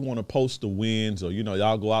cool if she want to post the wins or,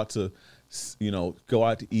 y'all go out to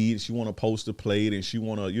eat. She want to post the plate and she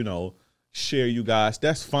want to, share you guys.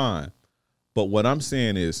 That's fine. But what I'm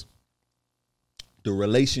saying is the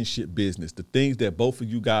relationship business, the things that both of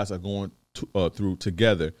you guys are going through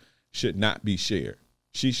together should not be shared.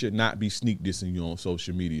 She should not be sneak dissing you on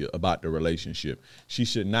social media about the relationship. She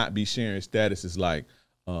should not be sharing statuses like,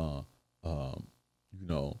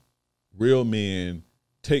 real men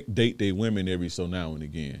date their women every so now and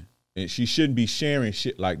again. And she shouldn't be sharing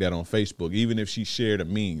shit like that on Facebook, even if she shared a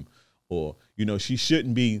meme or, she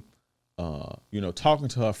shouldn't be, talking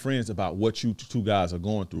to her friends about what you two guys are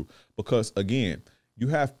going through. Because again, you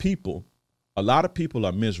have people, a lot of people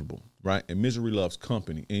are miserable, right? And misery loves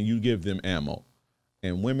company and you give them ammo.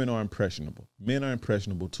 And women are impressionable. Men are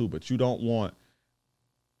impressionable too, but you don't want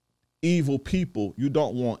evil people. You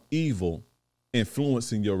don't want evil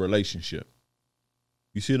influencing your relationship.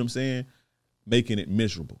 You see what I'm saying? Making it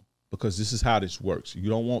miserable because this is how this works. You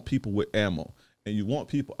don't want people with ammo and you want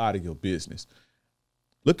people out of your business.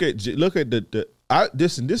 Look at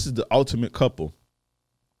this is the ultimate couple.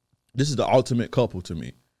 This is the ultimate couple to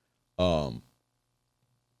me.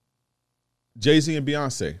 Jay-Z and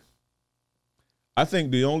Beyonce. I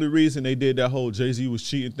think the only reason they did that whole Jay-Z was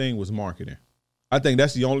cheating thing was marketing. I think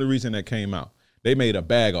that's the only reason that came out. They made a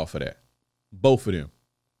bag off of that. Both of them.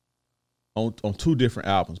 On two different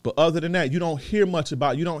albums. But other than that, you don't hear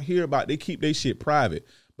they keep their shit private.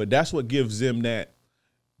 But that's what gives them that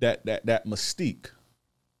mystique.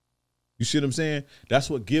 You see what I'm saying? That's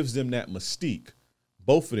what gives them that mystique.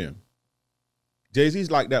 Both of them.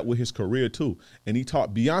 Jay-Z's like that with his career too. And he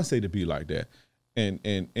taught Beyonce to be like that. And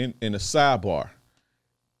in a sidebar,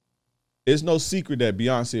 it's no secret that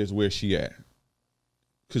Beyonce is where she at.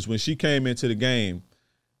 Because when she came into the game,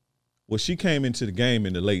 she came into the game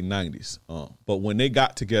in the late 90s. But when they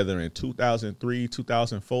got together in 2003,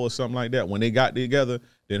 2004, or something like that, when they got together,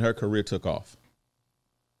 then her career took off.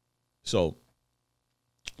 So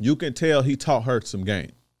you can tell he taught her some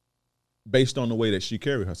game based on the way that she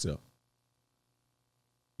carried herself.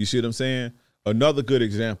 You see what I'm saying? Another good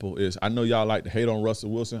example is, I know y'all like to hate on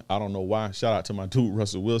Russell Wilson. I don't know why. Shout out to my dude,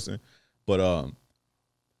 Russell Wilson. But,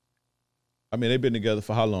 I mean, they've been together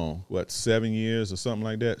for how long? 7 years or something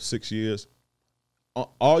like that? 6 years?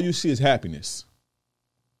 All you see is happiness.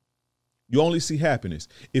 You only see happiness.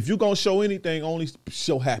 If you're going to show anything, only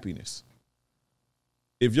show happiness.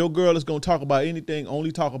 If your girl is going to talk about anything,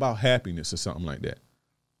 only talk about happiness or something like that.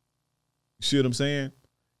 You see what I'm saying?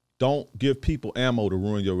 Don't give people ammo to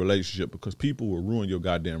ruin your relationship, because people will ruin your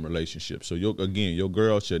goddamn relationship. So, your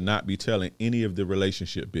girl should not be telling any of the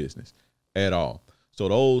relationship business at all. So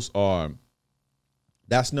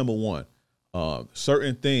that's number one.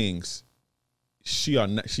 Certain things she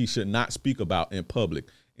should not speak about in public.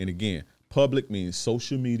 And again, public means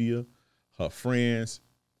social media, her friends,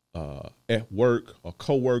 at work, a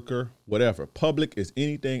coworker, whatever. Public is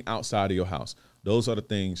anything outside of your house. Those are the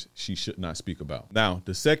things she should not speak about. Now,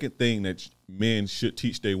 the second thing that men should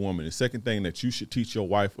teach their woman, the second thing that you should teach your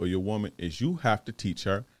wife or your woman, is you have to teach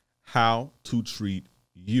her how to treat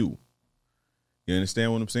you. You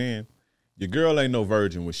understand what I'm saying? Your girl ain't no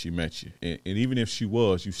virgin when she met you. And even if she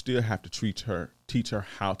was, you still have to teach her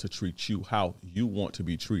how to treat you, how you want to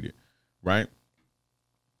be treated, right?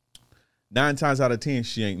 9 times out of 10,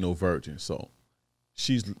 she ain't no virgin. So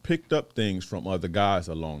she's picked up things from other guys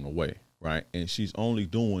along the way, right? And she's only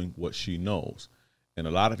doing what she knows. And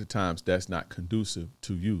a lot of the times that's not conducive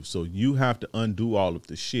to you. So you have to undo all of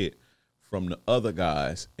the shit from the other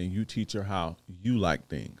guys, and you teach her how you like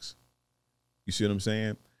things. You see what I'm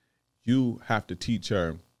saying? You have to teach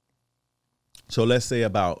her. So let's say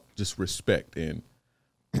about just respect and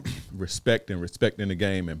respecting the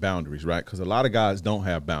game and boundaries, right? Because a lot of guys don't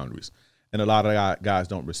have boundaries, and a lot of guys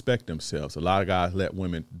don't respect themselves. A lot of guys let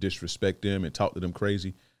women disrespect them and talk to them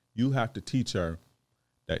crazy. You have to teach her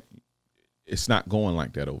that it's not going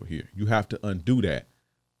like that over here. You have to undo that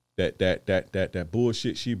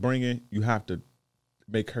bullshit she bringing. You have to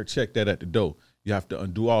make her check that at the door. You have to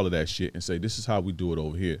undo all of that shit and say, this is how we do it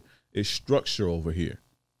over here. It's structure over here.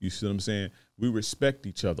 You see what I'm saying? We respect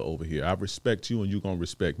each other over here. I respect you and you're going to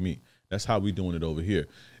respect me. That's how we doing it over here.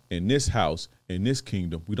 In this house, in this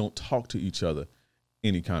kingdom, we don't talk to each other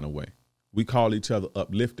any kind of way. We call each other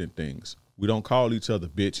uplifting things. We don't call each other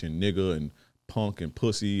bitch and nigga and punk and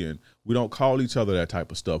pussy, and we don't call each other that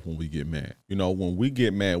type of stuff when we get mad. You know, when we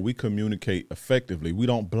get mad, we communicate effectively. We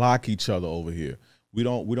don't block each other over here. We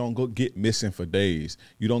don't go get missing for days.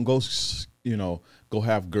 You don't go, go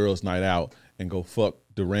have girls' night out and go fuck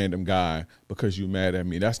the random guy because you mad at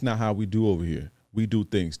me. That's not how we do over here. We do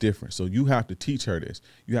things different. So you have to teach her this.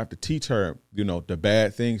 You have to teach her, the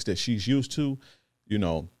bad things that she's used to,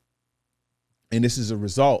 and this is a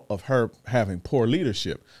result of her having poor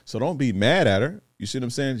leadership. So don't be mad at her. You see what I'm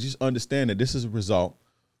saying? Just understand that this is a result.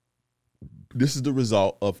 This is the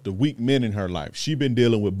result of the weak men in her life. She been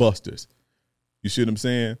dealing with busters. You see what I'm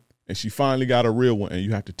saying? And she finally got a real one, and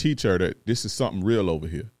you have to teach her that this is something real over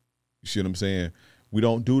here. You see what I'm saying? We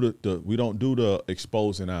don't do the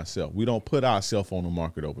exposing ourselves. We don't put ourselves on the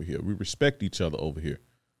market over here. We respect each other over here.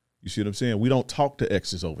 You see what I'm saying? We don't talk to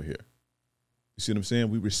exes over here. You see what I'm saying?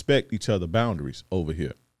 We respect each other boundaries over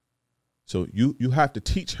here. So you have to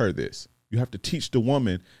teach her this. You have to teach the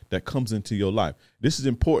woman that comes into your life. This is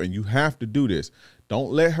important. You have to do this. Don't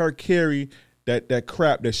let her carry that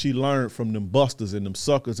crap that she learned from them busters and them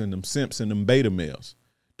suckers and them simps and them beta males.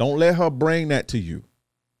 Don't let her bring that to you.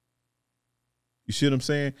 You see what I'm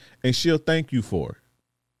saying? And she'll thank you for it.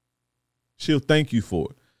 She'll thank you for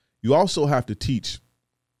it. You also have to teach.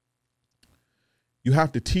 You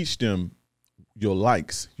have to teach them your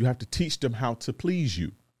likes. You have to teach them how to please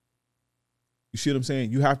you. You see what I'm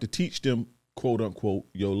saying? You have to teach them, quote unquote,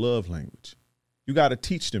 your love language. You got to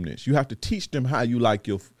teach them this. You have to teach them how you like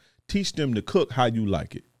teach them to cook how you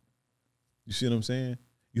like it. You see what I'm saying?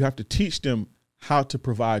 You have to teach them how to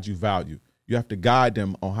provide you value. You have to guide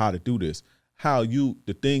them on how to do this,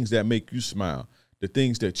 the things that make you smile, the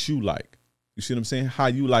things that you like. You see what I'm saying? How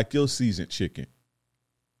you like your seasoned chicken.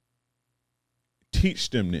 Teach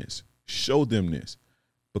them this, show them this,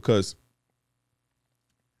 because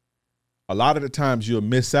a lot of the times you'll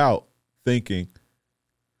miss out thinking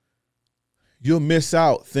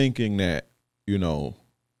that,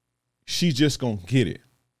 she's just going to get it,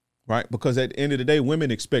 right? Because at the end of the day,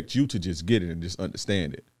 women expect you to just get it and just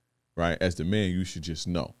understand it, right? As the man, you should just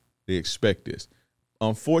know. They expect this.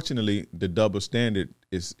 Unfortunately, the double standard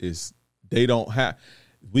is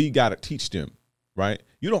we got to teach them, right?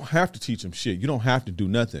 You don't have to teach them shit. You don't have to do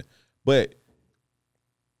nothing, but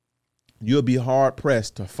you'll be hard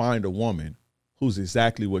pressed to find a woman who's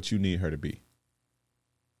exactly what you need her to be.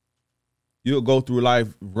 You'll go through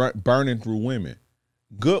life burning through women,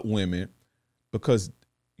 good women, because,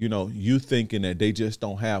 you thinking that they just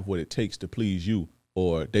don't have what it takes to please you,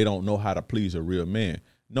 or they don't know how to please a real man.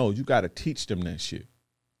 No, you got to teach them that shit.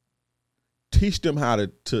 Teach them how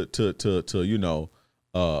to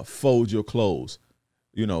fold your clothes.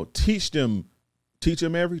 Teach them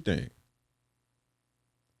everything.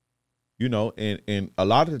 And a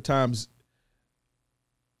lot of the times,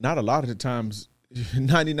 not a lot of the times,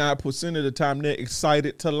 99% of the time, they're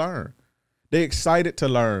excited to learn. They're excited to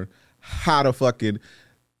learn how to fucking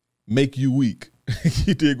make you weak.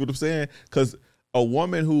 You dig what I'm saying? Because a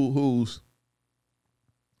woman who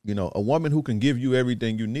can give you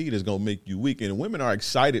everything you need is going to make you weak. And women are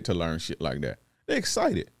excited to learn shit like that. They're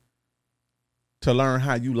excited to learn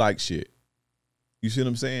how you like shit. You see what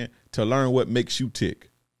I'm saying? To learn what makes you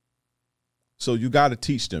tick. So you got to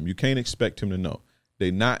teach them. You can't expect them to know.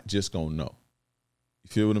 They're not just going to know. You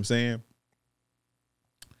feel what I'm saying?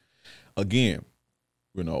 Again,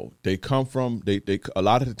 they come from, a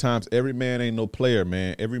lot of the times, every man ain't no player,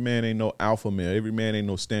 man. Every man ain't no alpha male. Every man ain't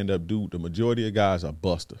no stand-up dude. The majority of guys are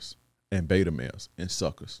busters and beta males and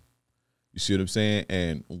suckers. You see what I'm saying?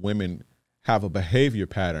 And women have a behavior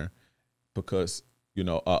pattern because,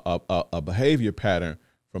 a behavior pattern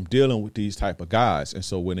from dealing with these type of guys. And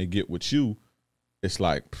so when they get with you, it's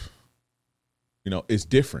like, it's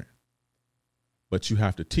different. But you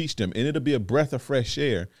have to teach them. And it'll be a breath of fresh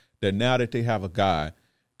air that now that they have a guy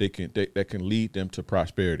that can lead them to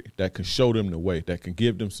prosperity, that can show them the way, that can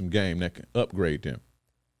give them some game, that can upgrade them.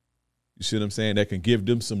 You see what I'm saying? That can give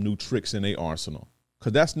them some new tricks in their arsenal.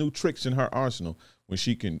 Because that's new tricks in her arsenal when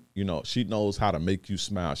she can, she knows how to make you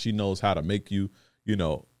smile. She knows how to make you,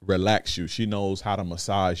 relax you. She knows how to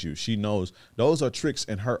massage you. She knows those are tricks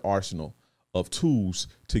in her arsenal of tools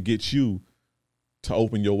to get you to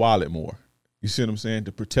open your wallet more. You see what I'm saying?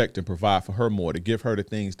 To protect and provide for her more, to give her the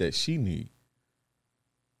things that she needs.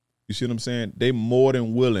 You see what I'm saying? They more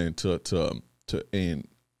than willing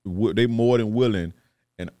they more than willing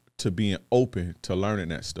and to being open to learning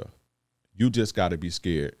that stuff. You just got to be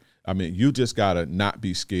scared. You just got to not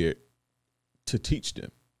be scared to teach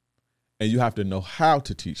them. And you have to know how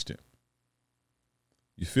to teach them.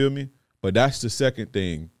 You feel me? But that's the second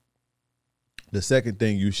thing. The second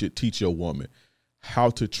thing you should teach your woman, how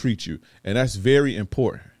to treat you. And that's very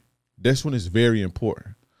important. This one is very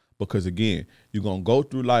important because, again, you're going to go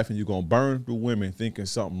through life and you're going to burn through women thinking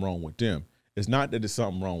something wrong with them. It's not that there's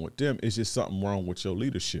something wrong with them. It's just something wrong with your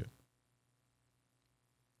leadership.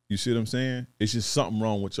 You see what I'm saying? It's just something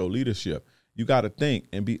wrong with your leadership. You got to think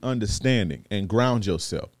and be understanding and ground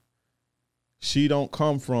yourself. She didn't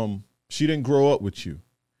grow up with you.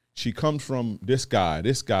 She comes from this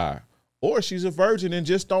guy, or she's a virgin and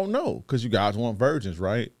just don't know, because you guys want virgins,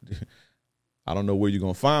 right? I don't know where you're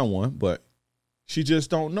going to find one, but she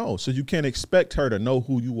just don't know. So you can't expect her to know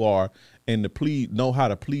who you are and know how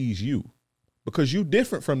to please you, because you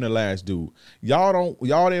different from the last dude. Y'all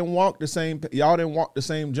didn't walk the same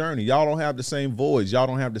journey. Y'all don't have the same voice. Y'all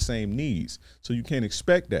don't have the same needs. So you can't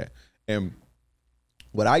expect that. And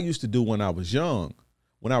what I used to do when I was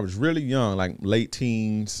really young, like late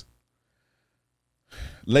teens,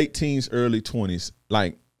 early 20s,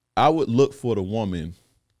 like I would look for the woman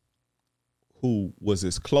who was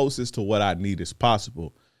as closest to what I need as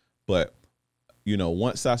possible. But,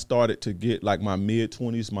 once I started to get like my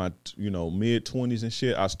mid-20s and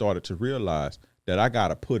shit, I started to realize that I got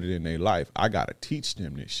to put it in their life. I got to teach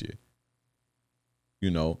them this shit,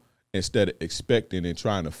 instead of expecting and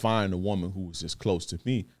trying to find a woman who was as close to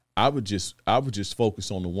me. I would just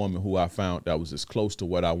focus on the woman who I found that was as close to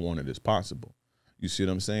what I wanted as possible. You see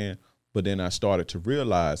what I'm saying? But then I started to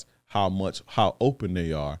realize how open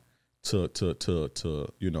they are to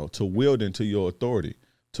wield into your authority,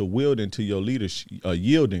 to wield into your leadership,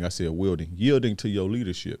 yielding to your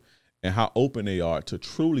leadership, and how open they are to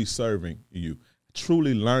truly serving you.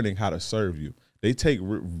 truly learning how to serve you. They take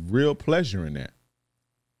real pleasure in that,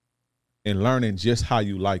 and learning just how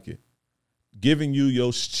you like it. Giving you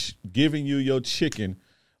your chicken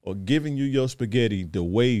or giving you your spaghetti the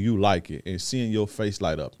way you like it, and seeing your face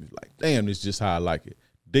light up. You're like, damn, this is just how I like it.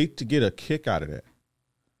 They to get a kick out of that.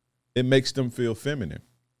 It makes them feel feminine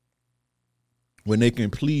when they can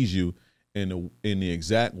please you in the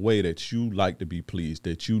exact way that you like to be pleased,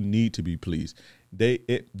 that you need to be pleased.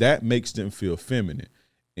 That makes them feel feminine,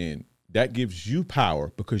 and that gives you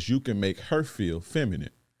power because you can make her feel feminine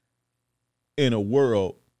in a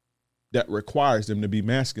world that requires them to be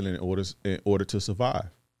masculine in order to survive.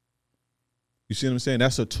 You see what I'm saying?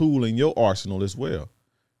 That's a tool in your arsenal as well.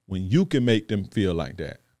 When you can make them feel like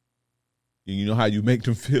that. And you know how you make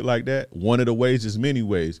them feel like that? One of the ways is many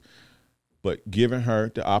ways, but giving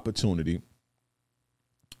her the opportunity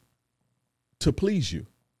to please you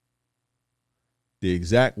the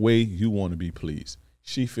exact way you want to be pleased.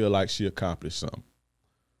 She feel like she accomplished something.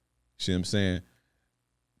 See what I'm saying?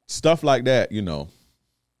 Stuff like that, you know,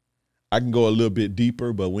 I can go a little bit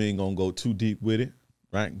deeper, but we ain't going to go too deep with it,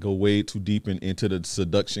 right? Go way too deep into the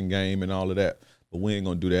seduction game and all of that. But we ain't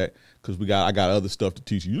going to do that because I got other stuff to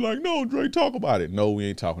teach you. You're like, no, Dre, talk about it. No, we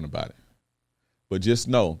ain't talking about it. But just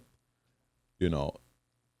know, you know,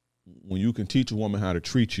 when you can teach a woman how to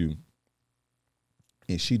treat you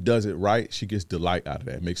and she does it right, she gets delight out of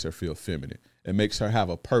that. It makes her feel feminine. It makes her have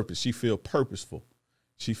a purpose. She feel purposeful.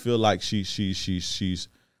 She feel like she's,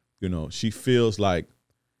 you know, she feels like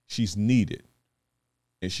she's needed,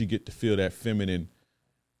 and she get to feel that feminine,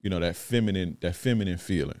 you know, that feminine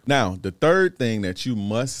feeling. Now, the third thing that you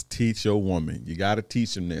must teach your woman, you got to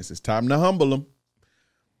teach them this. It's time to humble them.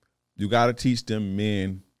 You got to teach them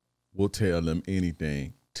men will tell them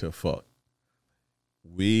anything to fuck.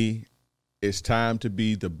 It's time to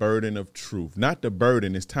be the burden of truth. Not the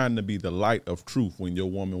burden, it's time to be the light of truth when your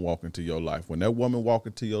woman walk into your life. When that woman walk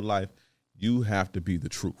into your life, you have to be the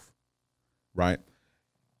truth, right?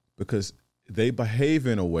 Because they behave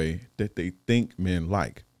in a way that they think men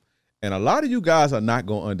like. And a lot of you guys are not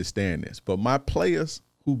going to understand this, but my players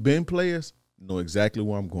who've been players know exactly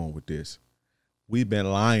where I'm going with this. We've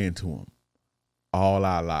been lying to them all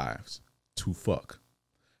our lives to fuck,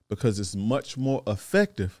 because it's much more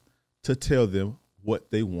effective to tell them what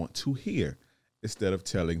they want to hear instead of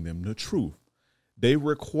telling them the truth. They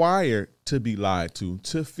require to be lied to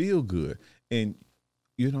feel good. And,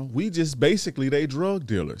 you know, we just basically, they drug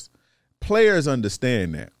dealers. Players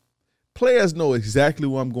understand that. Players know exactly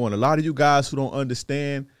where I'm going. A lot of you guys who don't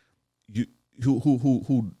understand,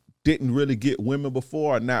 who didn't really get women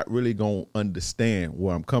before, are not really going to understand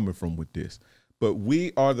where I'm coming from with this. But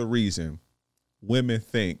we are the reason women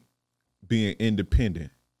think being independent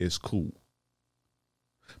is cool.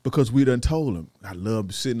 Because we done told them, I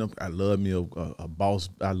love sitting up, I love me a boss,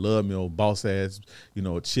 I love me a boss ass, you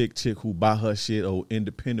know, a chick who buy her shit, or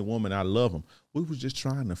independent woman, I love them. We was just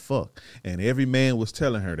trying to fuck. And every man was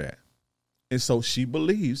telling her that. And so she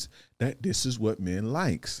believes that this is what men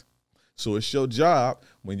likes. So it's your job,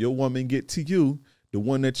 when your woman get to you, the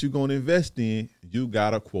one that you're going to invest in, you got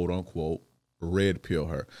to quote unquote red pill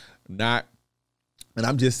her. Not, and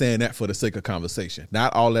I'm just saying that for the sake of conversation,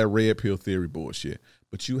 not all that red pill theory bullshit,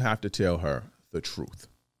 but you have to tell her the truth.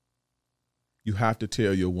 You have to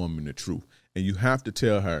tell your woman the truth. And you have to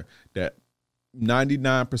tell her that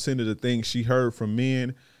 99% of the things she heard from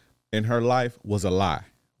men in her life was a lie.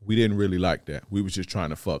 We didn't really like that. We was just trying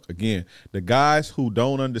to fuck. Again, the guys who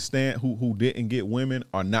don't understand, who didn't get women,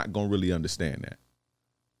 are not going to really understand that.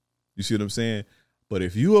 You see what I'm saying? But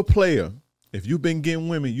if you a player, if you've been getting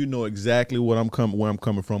women, you know exactly where I'm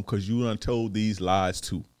coming from, because you done told these lies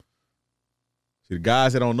too. See, the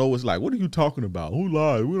guys that don't know, it's like, what are you talking about? Who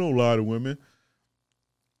lied? We don't lie to women.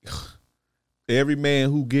 Every man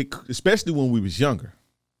who especially when we was younger,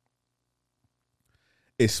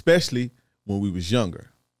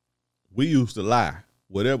 we used to lie.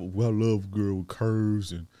 Whatever. Well, I love a girl with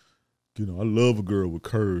curves, and you know, I love a girl with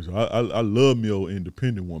curves. I love me an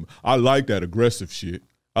independent woman. I like that aggressive shit.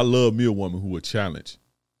 I love me a woman who would challenge.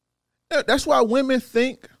 That's why women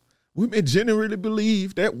generally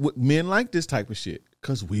believe that men like this type of shit,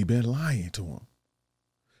 because we've been lying to them.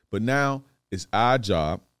 But now it's our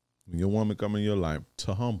job, when your woman come in your life,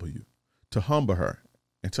 to humble her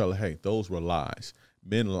and tell her, hey, those were lies.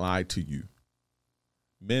 Men lied to you.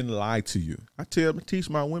 Men lie to you. I teach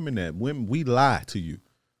my women that. Women, we lie to you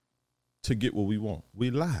to get what we want.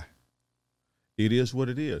 We lie. It is what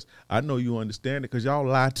it is. I know you understand it because y'all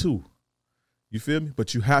lie too. You feel me?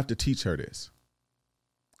 But you have to teach her this.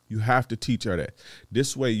 You have to teach her that.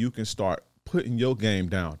 This way you can start putting your game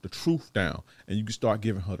down, the truth down, and you can start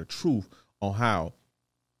giving her the truth on how,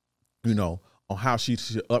 you know, on how she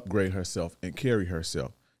should upgrade herself and carry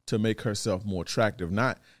herself to make herself more attractive.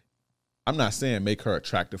 I'm not saying make her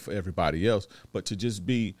attractive for everybody else, but to just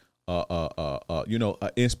be, you know, an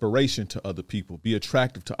inspiration to other people, be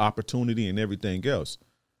attractive to opportunity and everything else,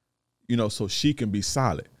 you know, so she can be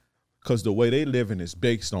solid. Because the way they living is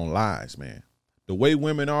based on lies, man. The way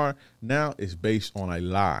women are now is based on a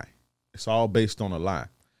lie. It's all based on a lie.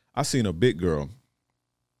 I seen a big girl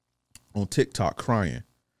on TikTok crying,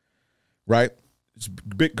 right? It's a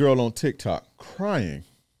big girl on TikTok crying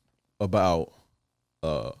about,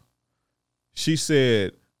 she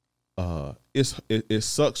said, it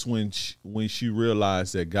sucks when she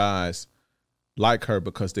realized that guys like her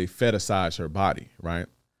because they fetishize her body, right?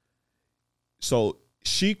 So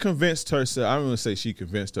she convinced herself, I don't want to say she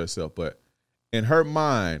convinced herself, but in her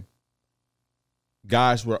mind,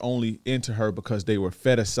 guys were only into her because they were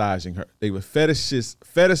fetishizing her. They were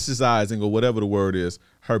fetishizing, or whatever the word is,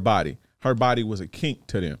 her body. Her body was a kink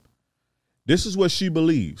to them. This is what she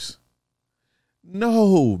believes.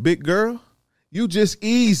 No, big girl, you just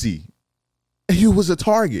easy. You was a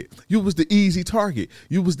target. You was the easy target.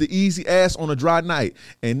 You was the easy ass on a dry night.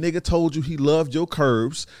 And nigga told you he loved your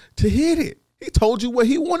curves to hit it. He told you what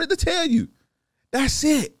he wanted to tell you. That's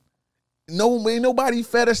it. No, ain't nobody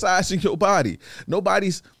fetishizing your body.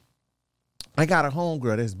 I got a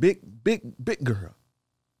homegirl that's big girl.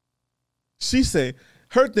 She said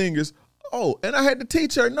her thing is, oh, and I had to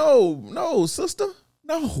teach her, no, sister,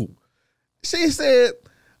 no. She said,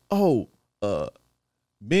 oh,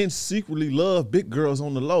 men secretly love big girls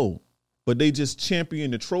on the low, but they just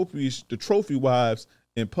champion the trophy wives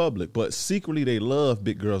in public. But secretly they love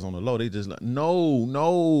big girls on the low. They just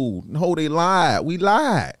no, they lied. We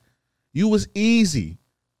lied. You was easy.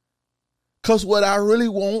 Cause what I really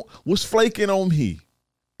want was flaking on me.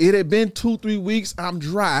 It had been 2-3 weeks. I'm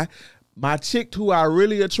dry. My chick who I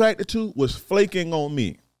really attracted to was flaking on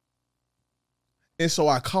me. And so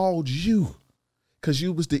I called you because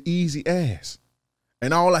you was the easy ass.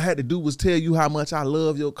 And all I had to do was tell you how much I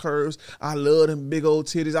love your curves. I love them big old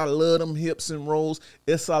titties. I love them hips and rolls.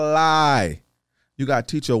 It's a lie. You got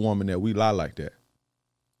to teach your woman that we lie like that.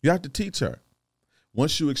 You have to teach her.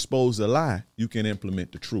 Once you expose the lie, you can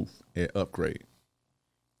implement the truth and upgrade.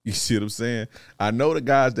 You see what I'm saying? I know the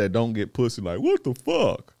guys that don't get pussy like, what the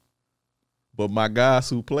fuck? But my guys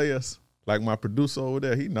who play us, like my producer over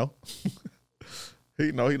there, he know.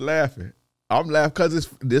 He laughing. I'm laughing because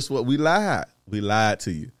this what we lied. We lied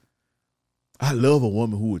to you. I love a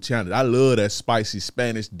woman who would challenge. I love that spicy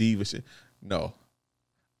Spanish diva shit. No,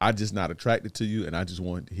 I just not attracted to you, and I just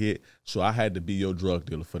wanted to hit. So I had to be your drug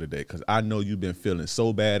dealer for the day because I know you've been feeling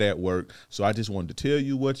so bad at work. So I just wanted to tell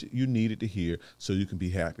you what you needed to hear so you can be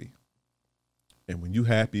happy. And when you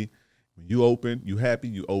happy, when you open, you happy,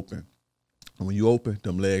 you open. And when you open,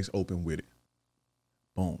 them legs open with it.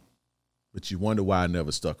 Boom. But you wonder why I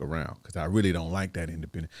never stuck around because I really don't like that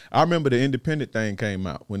independent. I remember the independent thing came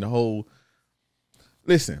out when the whole,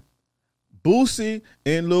 listen, Boosie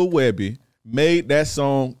and Lil Webby made that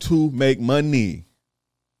song to make money.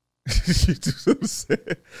 You see what I'm saying?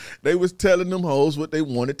 They was telling them hoes what they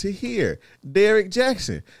wanted to hear. Derek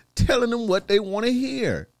Jackson telling them what they want to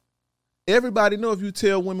hear. Everybody know if you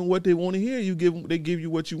tell women what they want to hear, they give you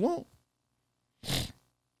what you want.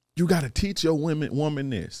 You got to teach your woman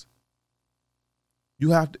this. You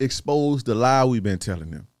have to expose the lie we've been telling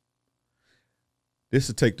them. This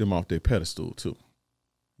will take them off their pedestal too.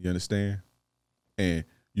 You understand? And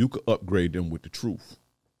you could upgrade them with the truth,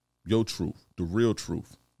 your truth, the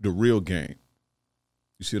real game.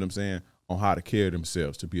 You see what I'm saying? On how to carry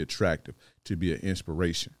themselves, to be attractive, to be an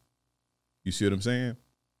inspiration. You see what I'm saying?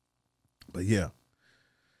 But yeah,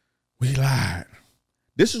 we lied.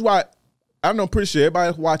 This is why I'm pretty sure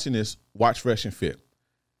everybody watching this watch Fresh and Fit.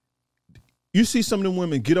 You see some of them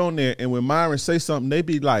women get on there, and when Myron say something, they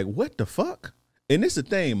be like, what the fuck? And this is the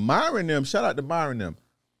thing, Myron them, shout out to Myron them.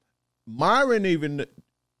 Myron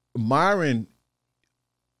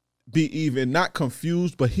be even not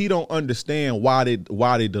confused, but he don't understand why they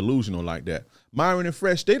delusional like that. Myron and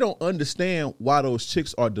Fresh, they don't understand why those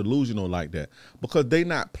chicks are delusional like that because they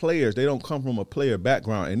not players. They don't come from a player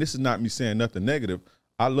background. And this is not me saying nothing negative.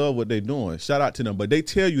 I love what they're doing. Shout out to them. But they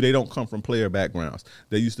tell you they don't come from player backgrounds.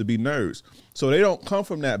 They used to be nerds. So they don't come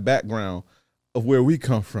from that background of where we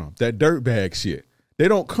come from, that dirtbag shit. They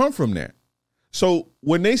don't come from that. So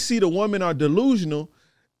when they see the women are delusional,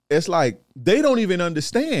 it's like they don't even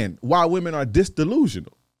understand why women are this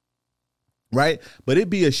delusional, right? But it'd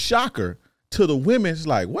be a shocker to the women. It's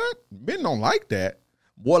like, what? Men don't like that.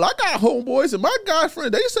 Well, I got homeboys and my guy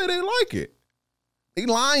friends, they say they like it. They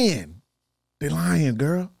lying. They lying,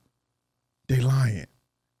 girl. they lying.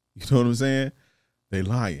 You know what I'm saying? They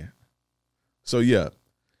lying. So yeah,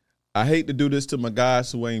 I hate to do this to my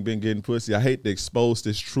guys who ain't been getting pussy. I hate to expose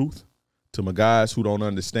this truth to my guys who don't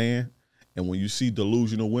understand. And when you see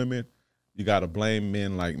delusional women, you got to blame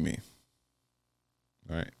men like me.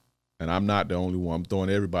 All right? And I'm not the only one. I'm throwing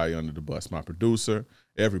everybody under the bus. My producer,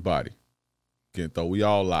 everybody. We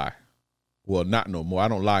all lie. Well, not no more. I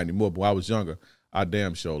don't lie anymore, but when I was younger, I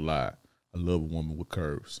damn sure lied. I love a woman with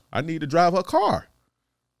curves. I need to drive her car.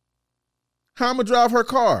 How I'm going to drive her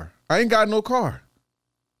car? I ain't got no car.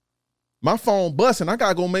 My phone busting. I got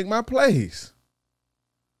to go make my plays.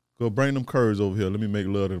 Go bring them curves over here. Let me make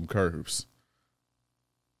love to them curves.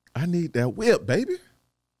 I need that whip, baby.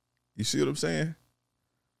 You see what I'm saying?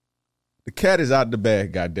 The cat is out the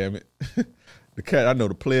bag, goddammit. The cat, I know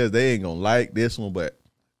the players, they ain't going to like this one, but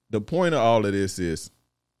the point of all of this is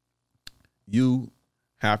you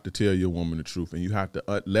have to tell your woman the truth, and you have to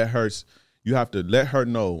let her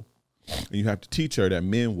know, and you have to teach her that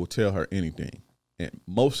men will tell her anything. And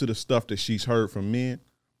most of the stuff that she's heard from men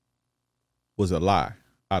was a lie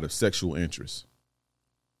out of sexual interest.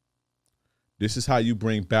 This is how you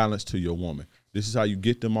bring balance to your woman. This is how you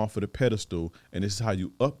get them off of the pedestal, and this is how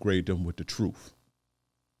you upgrade them with the truth.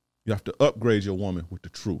 You have to upgrade your woman with the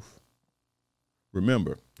truth.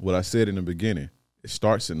 Remember what I said in the beginning, it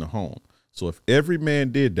starts in the home. So if every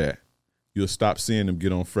man did that, you'll stop seeing them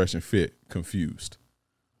get on Fresh and Fit confused.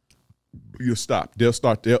 You'll stop.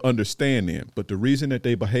 They'll understand then. But the reason that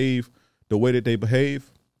they behave the way that they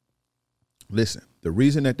behave, listen, the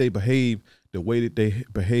reason that they behave the way that they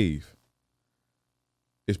behave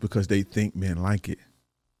is because they think men like it.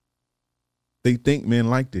 They think men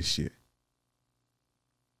like this shit.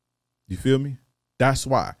 You feel me? That's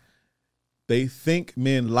why. They think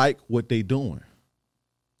men like what they doing.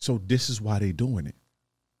 So this is why they doing it.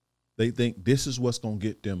 They think this is what's going to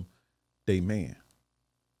get them they man.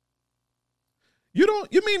 You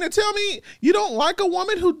mean to tell me you don't like a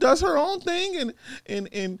woman who does her own thing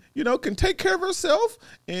and you know, can take care of herself?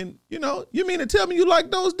 And, you know, you mean to tell me you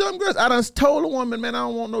like those dumb girls? I done told a woman, man, I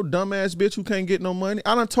don't want no dumbass bitch who can't get no money.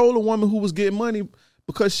 I done told a woman who was getting money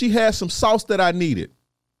because she had some sauce that I needed.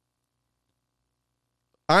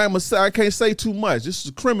 I can't say too much. This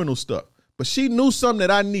is criminal stuff. But she knew something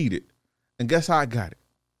that I needed. And guess how I got it?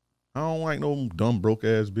 I don't like no dumb broke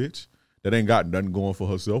ass bitch that ain't got nothing going for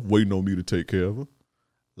herself, waiting on me to take care of her.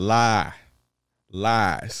 Lies.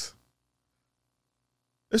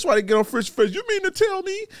 That's why they get on Fresh Face. You mean to tell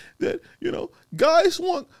me that, you know, guys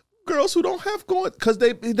want girls who don't have going, because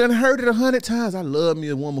they done heard it 100 times. I love me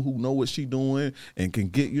a woman who know what she doing and can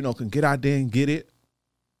get out there and get it.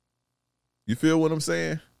 You feel what I'm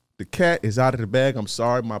saying? The cat is out of the bag. I'm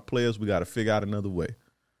sorry, my players. We got to figure out another way.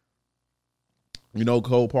 You know, the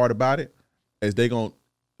whole part about it is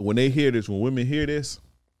when they hear this, when women hear this,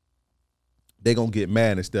 they going to get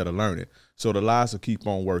mad instead of learning. So the lies will keep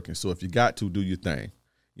on working. So if you got to, do your thing.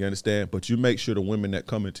 You understand? But you make sure the women that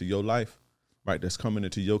come into your life, right, that's coming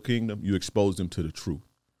into your kingdom, you expose them to the truth.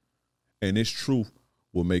 And this truth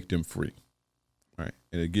will make them free. Right?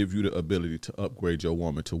 And it gives you the ability to upgrade your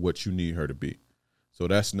woman to what you need her to be. So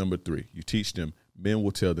that's number 3. You teach them, men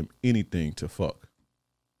will tell them anything to fuck.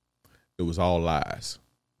 It was all lies.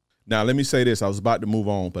 Now, let me say this. I was about to move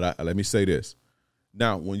on, but let me say this.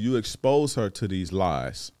 Now, when you expose her to these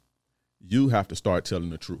lies, you have to start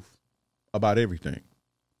telling the truth about everything.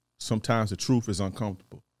 Sometimes the truth is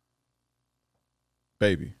uncomfortable.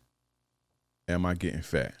 Baby, am I getting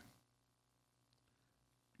fat?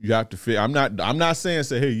 You have to figure. I'm not saying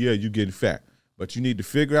say, hey, yeah, you getting fat, but you need to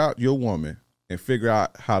figure out your woman and figure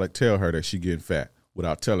out how to tell her that she getting fat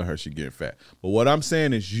without telling her she getting fat. But what I'm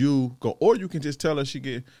saying is you go, or you can just tell her she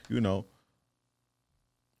get, you know,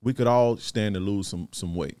 we could all stand to lose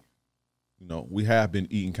some weight. You know, we have been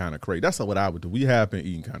eating kind of crazy. That's what I would do. We have been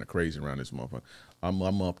eating kind of crazy around this motherfucker.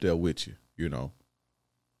 I'm up there with you, you know.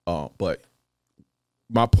 But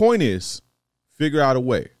my point is, figure out a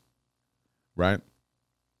way, right?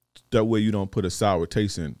 That way you don't put a sour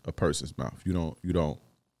taste in a person's mouth. You don't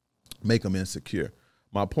make them insecure.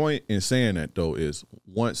 My point in saying that, though, is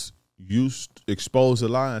once you expose the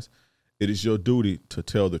lies, it is your duty to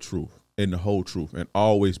tell the truth and the whole truth and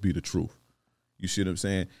always be the truth. You see what I'm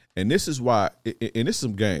saying? And this is why, and this is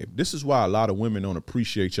some game. This is why a lot of women don't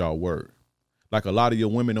appreciate y'all word. Like a lot of your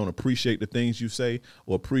women don't appreciate the things you say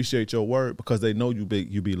or appreciate your word because they know you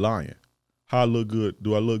be lying. How I look good?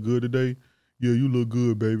 Do I look good today? Yeah, you look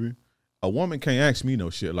good, baby. A woman can't ask me no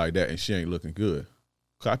shit like that and she ain't looking good.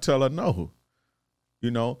 I tell her no,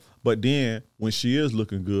 you know. But then when she is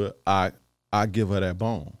looking good, I give her that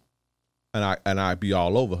bone, and I be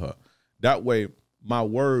all over her. That way, my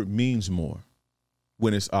word means more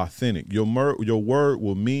when it's authentic. Your word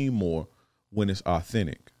will mean more when it's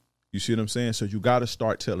authentic. You see what I'm saying? So you got to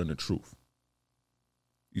start telling the truth.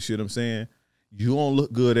 You see what I'm saying? You don't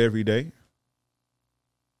look good every day.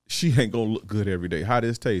 She ain't going to look good every day. How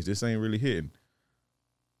this taste? This ain't really hitting.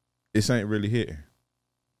 This ain't really hitting.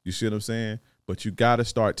 You see what I'm saying? But you got to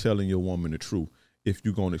start telling your woman the truth if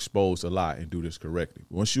you're going to expose a lie and do this correctly.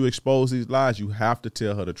 Once you expose these lies, you have to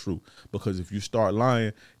tell her the truth, because if you start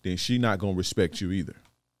lying, then she not going to respect you either.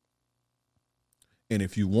 And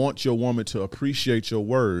if you want your woman to appreciate your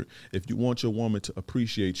word, if you want your woman to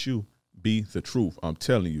appreciate you, be the truth. I'm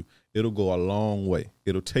telling you, it'll go a long way.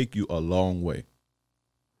 It'll take you a long way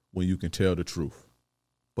when you can tell the truth.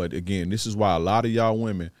 But again, this is why a lot of y'all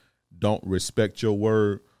women don't respect your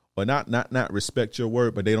word, or not respect your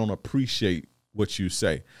word, but they don't appreciate what you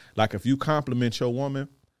say. Like if you compliment your woman,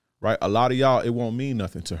 right? A lot of y'all, it won't mean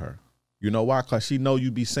nothing to her. You know why? Because she know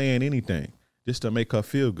you be saying anything just to make her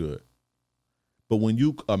feel good. But when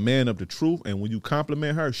you a man of the truth and when you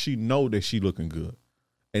compliment her, she know that she looking good,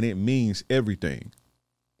 and it means everything.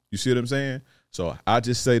 You see what I'm saying? So I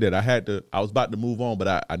just say that I was about to move on,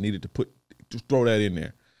 but I needed to throw that in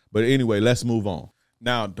there. But anyway, let's move on.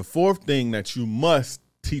 Now, the fourth thing that you must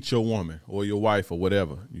teach your woman or your wife or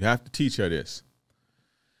whatever, you have to teach her this.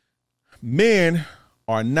 Men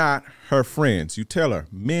are not her friends. You tell her,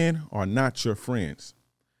 men are not your friends.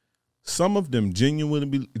 Some of them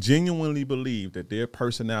genuinely believe that their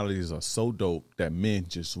personalities are so dope that men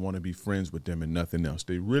just want to be friends with them and nothing else.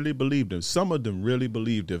 They really believe them. Some of them really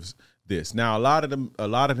believe this. Now, a lot of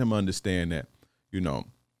them understand that, you know,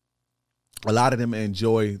 a lot of them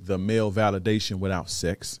enjoy the male validation without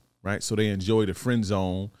sex, right? So they enjoy the friend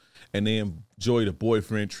zone, and they enjoy the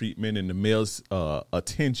boyfriend treatment and the male's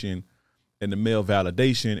attention and the male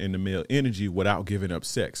validation and the male energy without giving up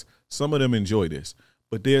sex. Some of them enjoy this.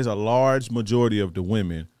 But there's a large majority of the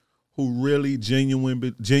women who really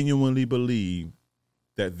genuinely believe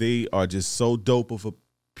that they are just so dope of a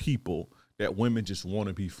people that women just want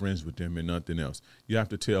to be friends with them and nothing else. You have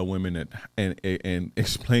to tell women that and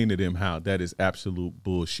explain to them how that is absolute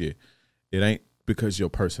bullshit. It ain't because your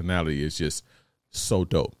personality is just so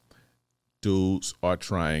dope. Dudes are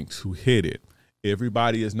trying to hit it.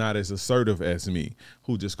 Everybody is not as assertive as me,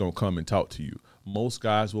 who just gonna come and talk to you. Most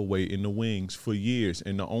guys will wait in the wings for years,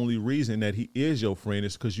 and the only reason that he is your friend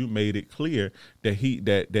is because you made it clear that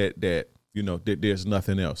that there's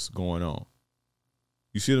nothing else going on.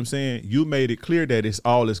 You see what I'm saying? You made it clear that it's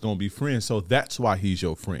gonna be friends, so that's why he's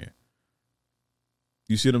your friend.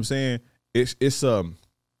 You see what I'm saying? It's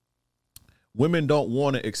women don't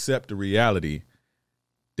want to accept the reality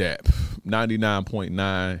that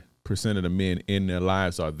 99.9% of the men in their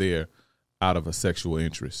lives are there out of a sexual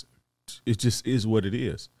interest. It just is what it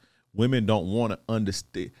is. Women don't want to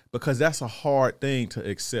understand, because that's a hard thing to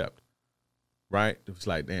accept, right? It's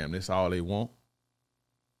like, damn, that's all they want.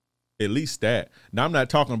 At least that. Now, I'm not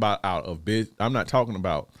talking about I'm not talking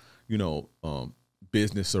about,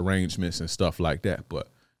 business arrangements and stuff like that, but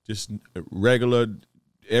just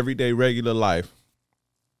everyday regular life.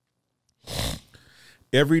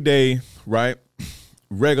 Every day, right?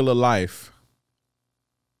 Regular life.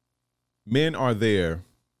 Men are there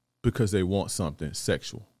because they want something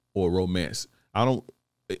sexual or romance.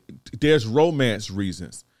 There's romance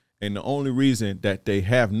reasons. And the only reason that they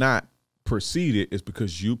have not proceeded is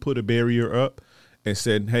because you put a barrier up and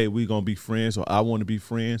said, hey, we're going to be friends, or I want to be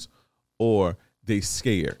friends, or they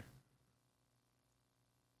scared.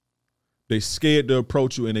 They scared to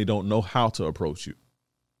approach you, and they don't know how to approach you.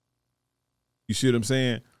 You see what I'm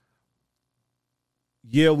saying?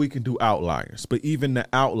 Yeah, we can do outliers, but even the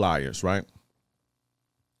outliers, right?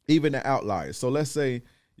 Even the outliers. So let's say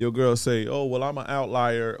your girl say, oh, well, I'm an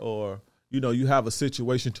outlier, or, you have a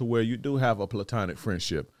situation to where you do have a platonic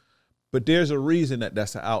friendship, but there's a reason that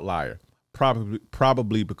that's an outlier.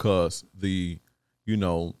 Probably because the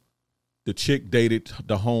chick dated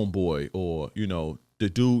the homeboy, or, the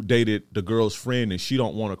dude dated the girl's friend and she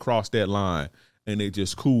don't want to cross that line and they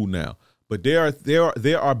just cool now. But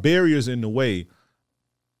there are barriers in the way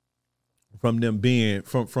from them being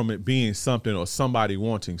from it being something or somebody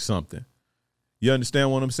wanting something. You understand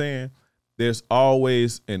what I'm saying? There's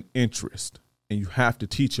always an interest, and you have to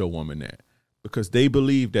teach your woman that, because they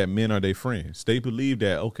believe that men are their friends. They believe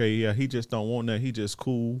that, okay, yeah, he just don't want that. He just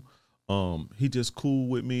cool. He just cool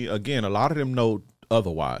with me. Again, a lot of them know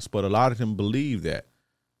otherwise, but a lot of them believe that.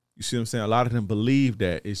 You see what I'm saying? A lot of them believe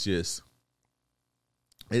that. It's just,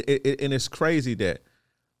 and it's crazy that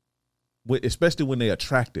especially when they're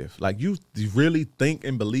attractive. Like you really think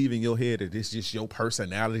and believe in your head that it's just your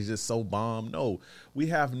personality is just so bomb. No, we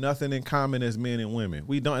have nothing in common as men and women.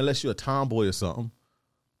 We don't, unless you're a tomboy or something.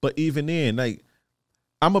 But even then, like,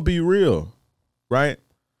 I'm gonna be real, right?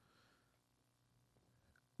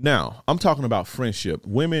 Now, I'm talking about friendship.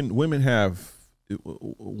 Women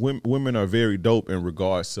are very dope in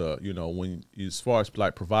regards to, when as far as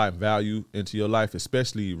like provide value into your life,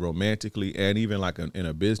 especially romantically and even like in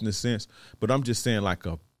a business sense. But I'm just saying like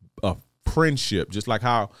a friendship, just like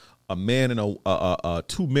how a man and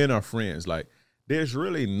two men are friends. Like there's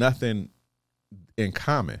really nothing in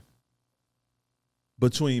common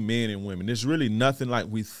between men and women. There's really nothing like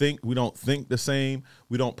we don't think the same.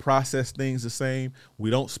 We don't process things the same. We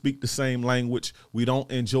don't speak the same language. We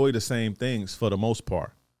don't enjoy the same things for the most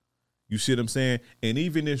part. You see what I'm saying? And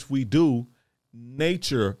even if we do,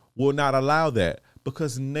 nature will not allow that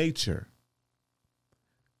because nature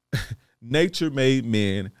made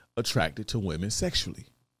men attracted to women sexually.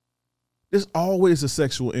 There's always a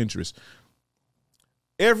sexual interest.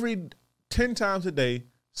 Every 10 times a day,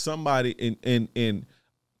 somebody in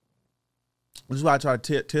this is why I try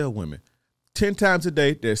to tell women 10 times a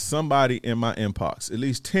day there's somebody in my inbox, at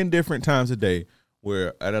least 10 different times a day,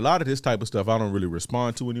 where at a lot of this type of stuff I don't really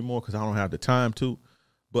respond to anymore because I don't have the time to,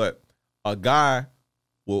 but a guy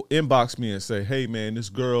will inbox me and say, hey man, this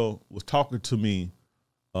girl was talking to me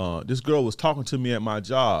at my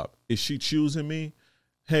job. Is she choosing me?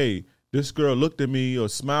 Hey, this girl looked at me or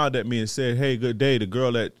smiled at me and said, hey, good day. The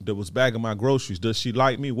girl that was bagging my groceries, does she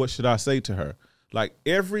like me? What should I say to her? Like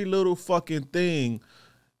every little fucking thing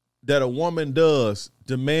that a woman does,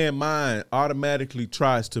 the man mind automatically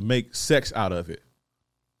tries to make sex out of it.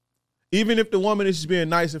 Even if the woman is just being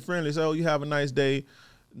nice and friendly, say, oh, you have a nice day.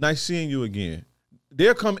 Nice seeing you again.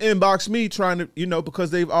 They'll come inbox me trying to,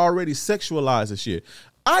 because they've already sexualized the shit.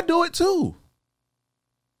 I do it too.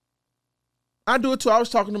 I was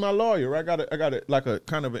talking to my lawyer, right? I got it like a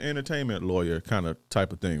kind of an entertainment lawyer kind of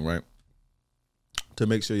type of thing, right? To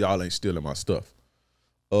make sure y'all ain't stealing my stuff.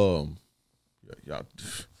 Y'all,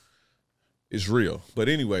 it's real. But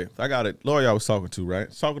anyway, I got a lawyer I was talking to, right?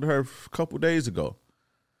 Talking to her a couple days ago.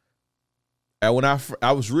 And when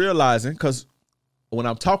I was realizing, because when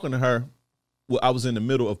I'm talking to her, well, I was in the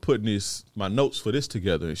middle of putting my notes for this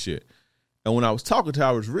together and shit. And when I was talking to her,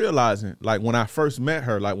 I was realizing, like when I first met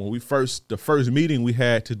her, like when the first meeting we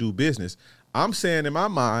had to do business, I'm saying in my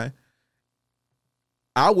mind,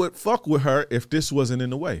 I would fuck with her if this wasn't in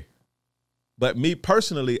the way. But me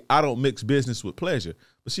personally, I don't mix business with pleasure.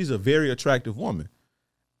 But she's a very attractive woman.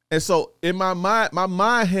 And so in my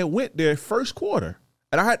mind had went there first quarter.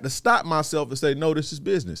 And I had to stop myself and say, no, this is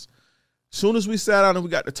business. Soon as we sat down and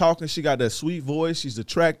we got to talking, she got that sweet voice. She's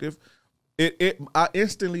attractive. I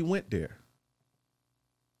instantly went there.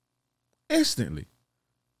 Instantly.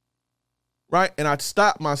 Right? And I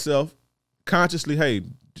stopped myself consciously, hey,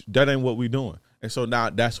 that ain't what we doing. And so now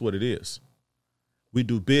that's what it is. We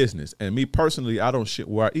do business. And me personally, I don't shit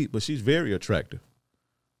where I eat, but she's very attractive.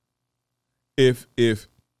 If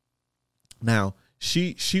now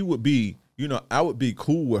she would be, I would be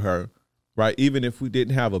cool with her, right? Even if we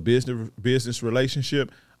didn't have a business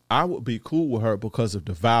relationship, I would be cool with her because of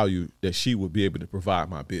the value that she would be able to provide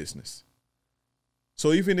my business.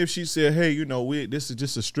 So even if she said, hey, this is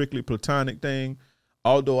just a strictly platonic thing,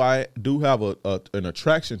 although I do have an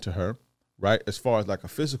attraction to her, right, as far as like a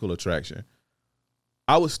physical attraction,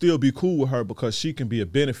 I would still be cool with her because she can be a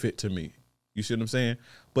benefit to me. You see what I'm saying?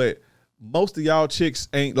 But most of y'all chicks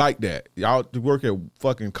ain't like that. Y'all work at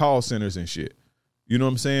fucking call centers and shit. You know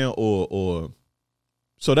what I'm saying? Or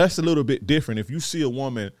so that's a little bit different. If you see a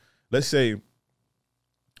woman, let's say,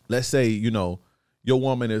 your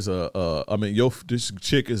woman is this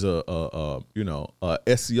chick is a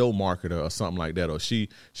SEO marketer or something like that, or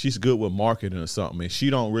she's good with marketing or something, and she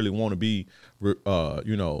don't really want to be,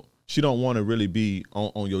 she don't want to really be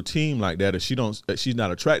on your team like that, or she's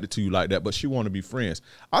not attracted to you like that, but she want to be friends.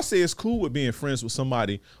 I say it's cool with being friends with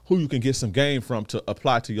somebody who you can get some game from to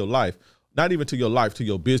apply to your life, not even to your life, to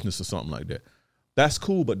your business or something like that. That's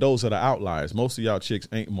cool, but those are the outliers. Most of y'all chicks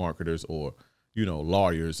ain't marketers or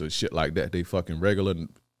lawyers or shit like that. They fucking regular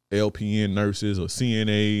LPN nurses or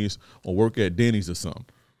CNAs or work at Denny's or something,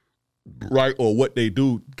 right? Or what they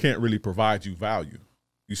do can't really provide you value.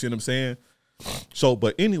 You see what I'm saying? So,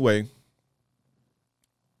 but anyway,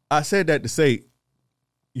 I said that to say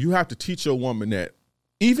you have to teach your woman that,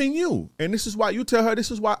 even you, and this is why you tell her,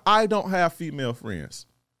 this is why I don't have female friends.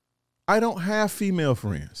 I don't have female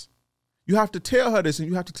friends. You have to tell her this, and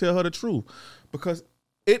you have to tell her the truth, because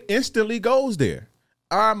it instantly goes there.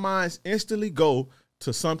 Our minds instantly go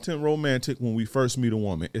to something romantic when we first meet a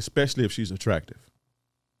woman, especially if she's attractive.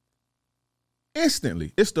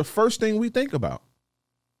 Instantly. It's the first thing we think about.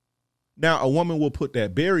 Now, a woman will put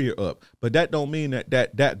that barrier up, but that don't mean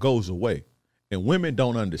that goes away. And women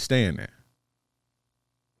don't understand that.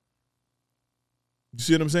 You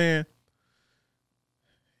see what I'm saying?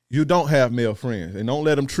 You don't have male friends, and don't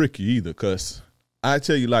let them trick you either, because I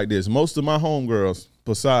tell you like this, most of my homegirls,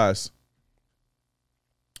 besides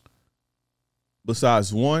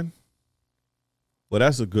one, well,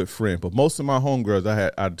 that's a good friend, but most of my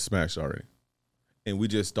homegirls I'd smashed already. And we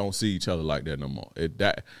just don't see each other like that no more.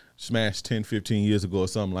 That smashed 10, 15 years ago or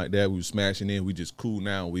something like that. We were smashing in. We just cool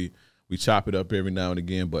now. We chop it up every now and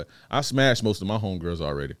again. But I smashed most of my homegirls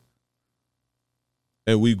already.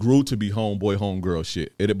 And we grew to be homeboy, homegirl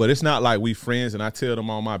shit. But it's not like we friends and I tell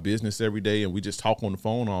them all my business every day and we just talk on the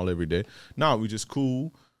phone all every day. No, we just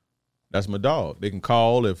cool. That's my dog. They can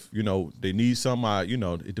call if, they need something.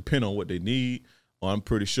 It depends on what they need. Well, I'm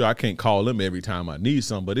pretty sure I can't call them every time I need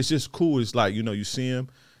something, but it's just cool. It's like, you see them,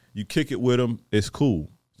 you kick it with them. It's cool.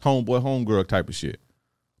 Homeboy, homegirl type of shit.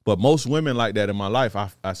 But most women like that in my life,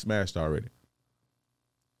 I smashed already.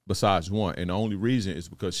 Besides one. And the only reason is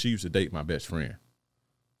because she used to date my best friend.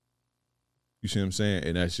 You see what I'm saying?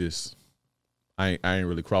 And that's just, I ain't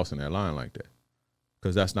really crossing that line like that.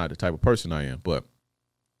 Because that's not the type of person I am. But,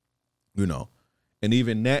 and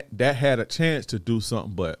even that had a chance to do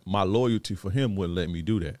something, but my loyalty for him wouldn't let me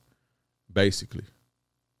do that, basically.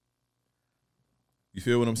 You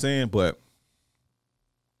feel what I'm saying? But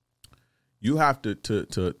you have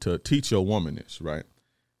to teach your woman this, right?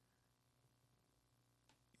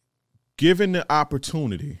 Given the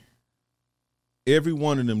opportunity, every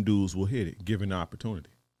one of them dudes will hit it, given the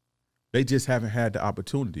opportunity. They just haven't had the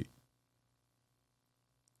opportunity.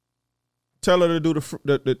 Tell her to do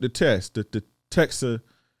the test, the text her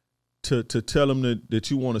to tell them that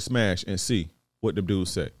you want to smash and see what the dudes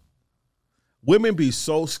say. Women be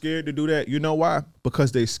so scared to do that. You know why?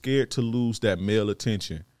 Because they scared to lose that male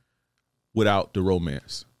attention without the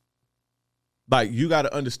romance. Like, you got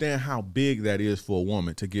to understand how big that is for a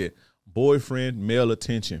woman to get boyfriend, male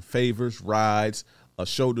attention, favors, rides, a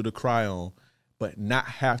shoulder to cry on, but not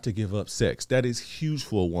have to give up sex. That is huge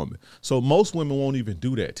for a woman. So most women won't even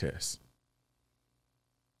do that test.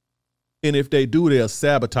 And if they do, they'll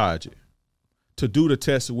sabotage it to do the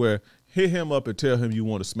test where hit him up and tell him you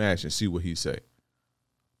want to smash and see what he say.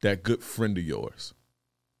 That good friend of yours.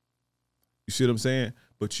 You see what I'm saying?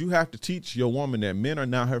 But you have to teach your woman that men are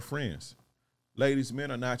not her friends. Ladies,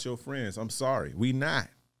 men are not your friends. I'm sorry. We not.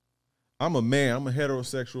 I'm a man. I'm a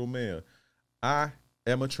heterosexual male. I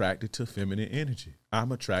am attracted to feminine energy.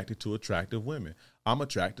 I'm attracted to attractive women. I'm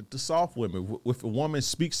attracted to soft women. If a woman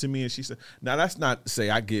speaks to me and she says, now that's not to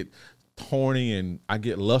say I get horny and I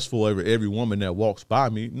get lustful over every woman that walks by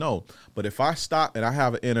me. No. But if I stop and I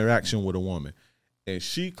have an interaction with a woman and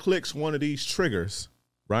she clicks one of these triggers,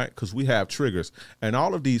 right? Because we have triggers, and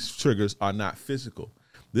all of these triggers are not physical.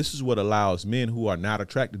 This is what allows men who are not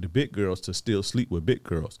attracted to big girls to still sleep with big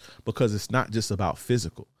girls, because it's not just about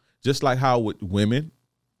physical. Just like how with women,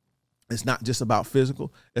 it's not just about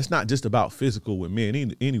physical. It's not just about physical with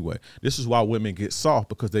men anyway. This is why women get soft,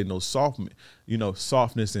 because they know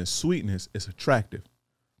softness and sweetness is attractive.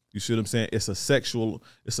 You see what I'm saying? It's a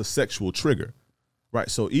sexual trigger, right?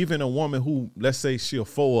 So even a woman who, let's say she's a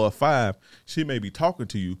 4 or a 5, she may be talking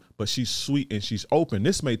to you, but she's sweet and she's open.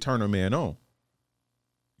 This may turn a man on.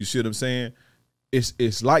 You see what I'm saying?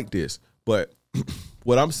 It's like this, but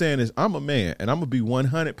what I'm saying is I'm a man, and I'm going to be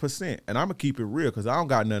 100%, and I'm going to keep it real because I don't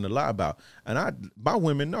got nothing to lie about. And my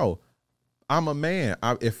women know I'm a man.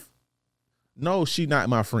 No, she not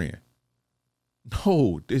my friend.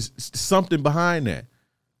 No, there's something behind that.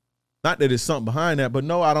 Not that there's something behind that, but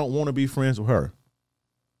no, I don't want to be friends with her.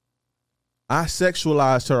 I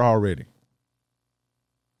sexualized her already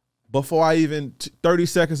before I even 30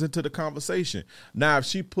 seconds into the conversation. Now, if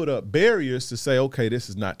she put up barriers to say, okay, this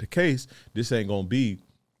is not the case, this ain't gonna be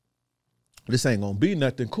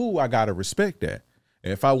nothing cool, I gotta respect that.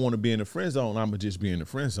 And if I want to be in the friend zone, I'm gonna just be in the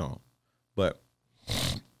friend zone. But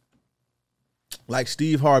like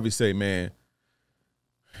Steve Harvey say, man,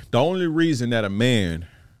 the only reason that a man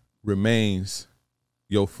remains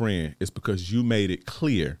your friend is because you made it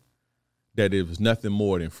clear that it was nothing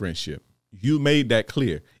more than friendship. You made that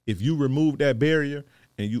clear. If you remove that barrier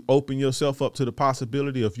and you open yourself up to the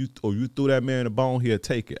possibility of you threw that man a bone, he'll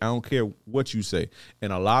take it. I don't care what you say.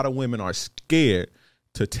 And a lot of women are scared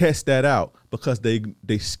to test that out because they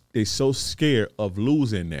so scared of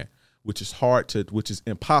losing that, which is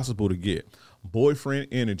impossible to get. Boyfriend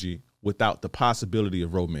energy without the possibility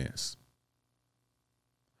of romance.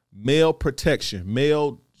 male protection,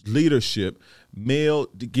 male leadership, male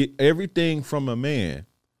to get everything from a man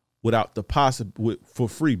without the for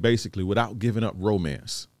free, basically, without giving up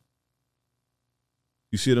romance.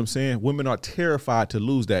 You see what I'm saying? Women are terrified to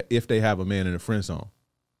lose that if they have a man in the friend zone.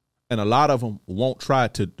 And a lot of them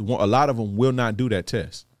a lot of them will not do that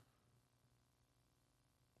test.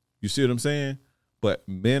 You see what I'm saying? But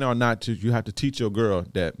men are not, you have to teach your girl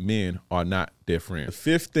that men are not their friends. The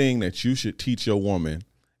fifth thing that you should teach your woman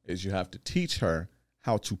is you have to teach her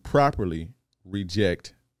how to properly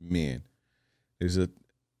reject men. There's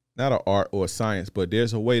not an art or a science, but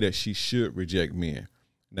there's a way that she should reject men.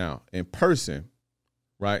 Now, in person,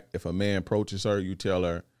 right, if a man approaches her, you tell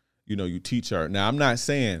her, you teach her. Now, I'm not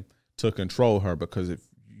saying to control her, because if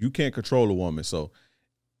you can't control a woman, so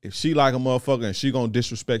if she like a motherfucker and she gonna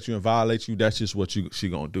disrespect you and violate you, that's just what she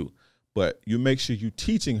gonna do. But you make sure you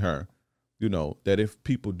teaching her, that if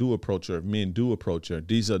people do approach her, if men do approach her,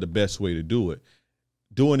 these are the best way to do it.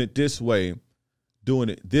 Doing it this way,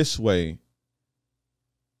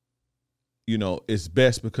 is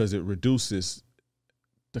best because it reduces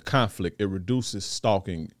the conflict. It reduces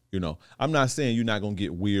stalking. I'm not saying you're not gonna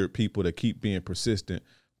get weird people that keep being persistent,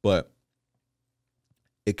 but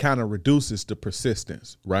it kind of reduces the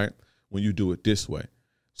persistence, right? When you do it this way.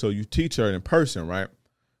 So you teach her in person, right?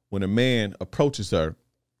 When a man approaches her,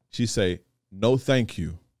 she say, "No, thank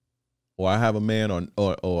you." Or I have a man,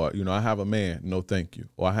 or I have a man, no thank you.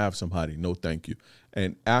 Or I have somebody, no thank you.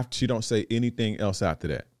 And after, she don't say anything else after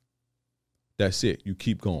that. That's it. You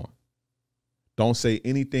keep going. Don't say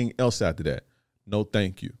anything else after that. No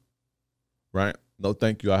thank you. Right? No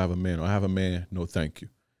thank you, I have a man. Or I have a man, no thank you.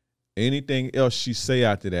 Anything else she say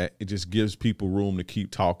after that, it just gives people room to keep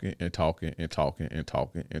talking and talking and talking and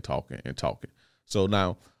talking and talking and talking. So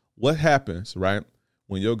now what happens, right,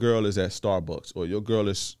 when your girl is at Starbucks, or your girl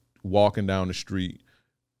is walking down the street,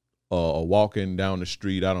 I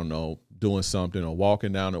don't know, doing something, or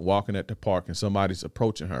walking at the park, and somebody's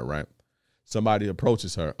approaching her, right? Somebody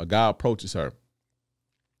approaches her, a guy approaches her,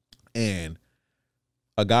 and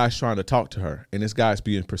a guy's trying to talk to her, and this guy's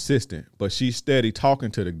being persistent, but she's steady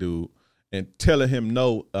talking to the dude and telling him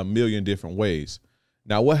no a million different ways.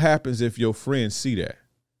 Now, what happens if your friends see that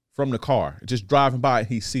from the car, just driving by, and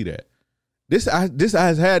he see that? This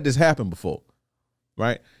has had this happen before,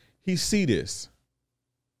 right? He see this.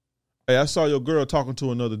 Hey, I saw your girl talking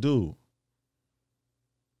to another dude.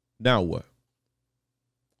 Now what?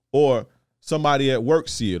 Or somebody at work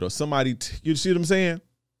see it, or somebody, you see what I'm saying?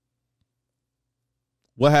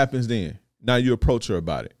 What happens then? Now you approach her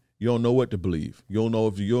about it. You don't know what to believe. You don't know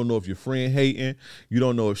if your friend hating. You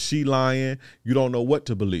don't know if she lying. You don't know what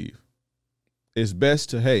to believe. It's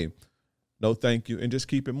best to, hey, no thank you, and just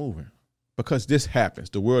keep it moving. Because this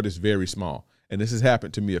happens. The world is very small. And this has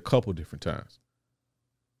happened to me a couple different times.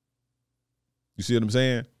 You see what I'm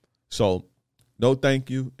saying? So no thank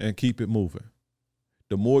you, and keep it moving.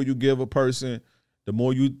 The more you give a person, the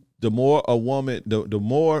more a woman,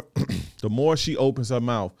 the more she opens her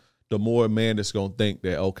mouth, the more a man is going to think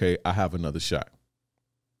that, okay, I have another shot.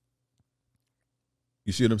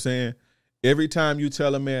 You see what I'm saying? Every time you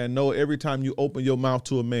tell a man no, every time you open your mouth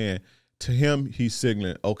to a man, to him, he's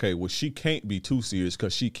signaling, okay, well, she can't be too serious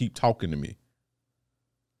because she keep talking to me.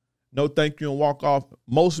 No thank you, and walk off.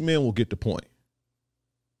 Most men will get the point.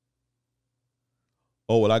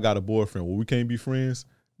 Oh, well, I got a boyfriend. Well, we can't be friends?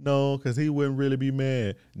 No, because he wouldn't really be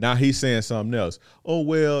mad. Now he's saying something else. Oh,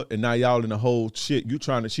 well, and now y'all in the whole shit.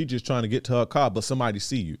 She just trying to get to her car, but somebody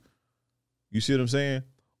see you. You see what I'm saying?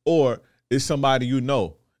 Or it's somebody you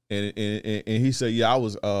know, and he said, yeah, I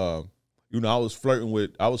was flirting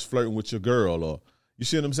with your girl, or you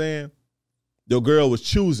see what I'm saying? Your girl was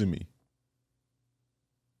choosing me.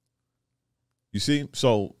 You see?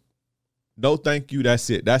 So no thank you, that's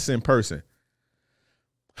it. That's in person.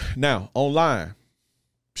 Now, online,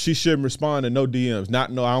 she shouldn't respond to no DMs. I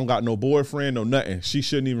don't got no boyfriend, no nothing. She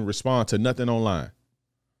shouldn't even respond to nothing online.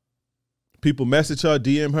 People message her,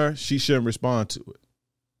 DM her, she shouldn't respond to it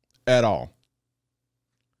at all.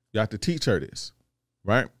 You have to teach her this,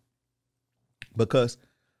 right? Because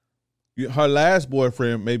her last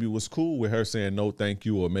boyfriend maybe was cool with her saying no thank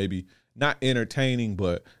you, or maybe not entertaining,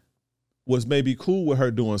 but was maybe cool with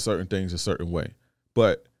her doing certain things a certain way.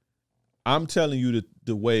 But I'm telling you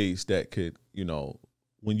the ways that could,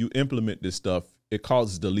 when you implement this stuff, it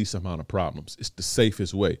causes the least amount of problems. It's the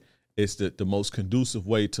safest way. It's the most conducive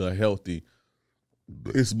way to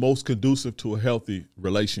it's most conducive to a healthy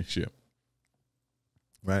relationship.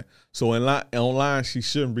 Right? So online, she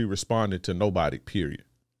shouldn't be responding to nobody, period.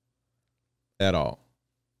 At all.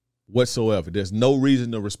 Whatsoever. There's no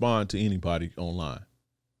reason to respond to anybody online.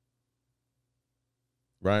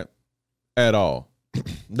 right? At all.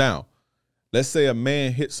 Now, let's say a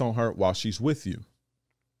man hits on her while she's with you,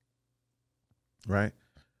 right?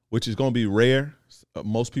 Which is going to be rare.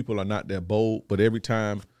 Most people are not that bold, but every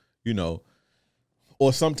time,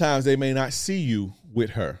 or sometimes they may not see you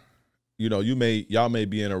with her. Y'all may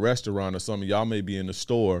be in a restaurant or something. Y'all may be in the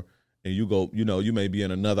store and you go, you may be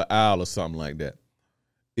in another aisle or something like that.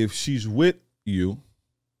 If she's with you,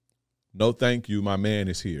 no, thank you. My man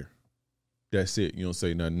is here. That's it. You don't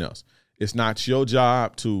say nothing else. It's not your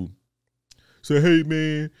job to say, hey,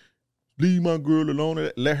 man, leave my girl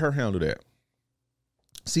alone. Let her handle that.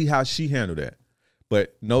 See how she handle that.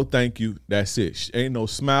 But no, thank you. That's it. Ain't no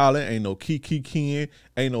smiling. Ain't no kiki-kiing.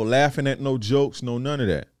 Ain't no laughing at no jokes. No, none of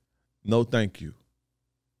that. No, thank you.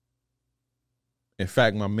 In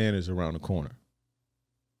fact, my man is around the corner.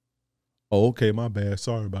 Oh, okay, my bad.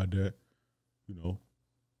 Sorry about that.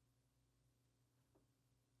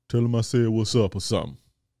 Tell him I said what's up or something.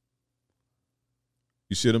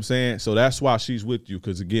 You see what I'm saying? So that's why she's with you,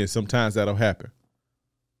 because, again, sometimes that'll happen.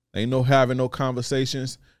 Ain't no having no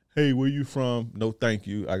conversations. Hey, where you from? No, thank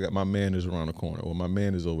you. I got my man is around the corner, or my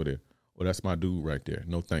man is over there, or that's my dude right there.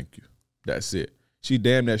 No, thank you. That's it. She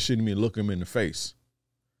damn that shouldn't even look him in the face.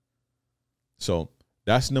 So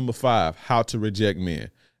that's number 5, how to reject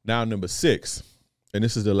men. Now, number 6, and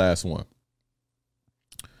this is the last one.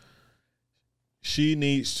 She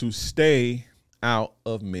needs to stay out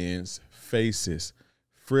of men's faces.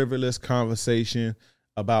 Frivolous conversation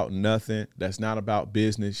about nothing that's not about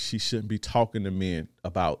business. She shouldn't be talking to men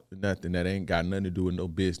about nothing that ain't got nothing to do with no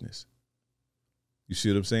business. You see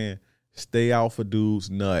what I'm saying? Stay out for dudes'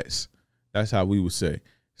 nuts. That's how we would say.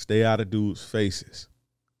 Stay out of dudes' faces.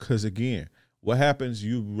 Because, again, what happens,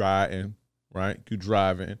 you riding, right? You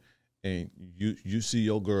driving, and you see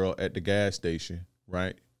your girl at the gas station,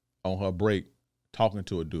 right, on her break, talking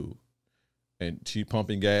to a dude. And she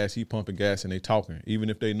pumping gas, he pumping gas, and they talking, even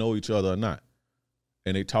if they know each other or not.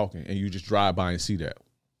 And they talking, and you just drive by and see that.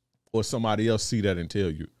 Or somebody else see that and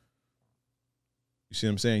tell you. You see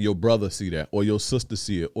what I'm saying? Your brother see that, or your sister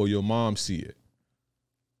see it, or your mom see it.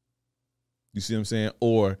 You see what I'm saying?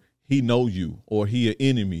 Or he know you, or he an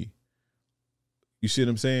enemy. You see what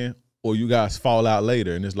I'm saying? Or you guys fall out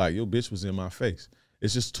later, and it's like, your bitch was in my face.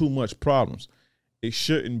 It's just too much problems. It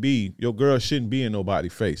shouldn't be, your girl shouldn't be in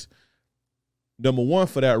nobody's face. Number 1,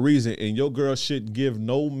 for that reason, and your girl shouldn't give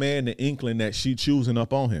no man the inkling that she choosing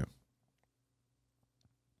up on him.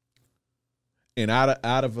 And out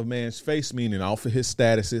of a man's face, meaning off of his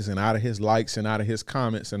statuses and out of his likes and out of his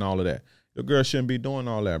comments and all of that. Your girl shouldn't be doing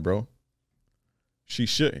all that, bro. She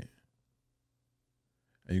shouldn't.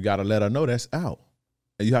 And you got to let her know that's out.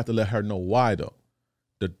 And you have to let her know why, though.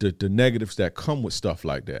 The negatives that come with stuff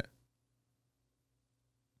like that.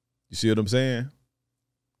 You see what I'm saying?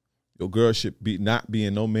 Your girl should not be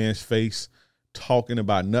in no man's face talking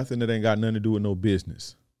about nothing that ain't got nothing to do with no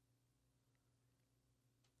business.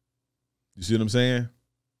 You see what I'm saying?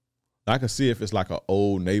 I can see if it's like an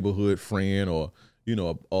old neighborhood friend or,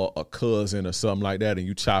 a cousin or something like that, and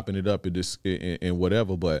you chopping it up and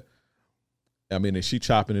whatever. But I mean, is she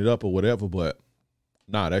chopping it up or whatever? But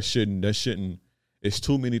nah, that shouldn't. It's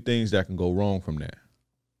too many things that can go wrong from that.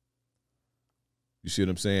 You see what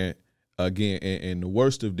I'm saying? Again, and the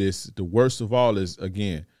worst of all is,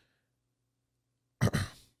 again, well,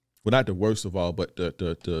 not the worst of all, but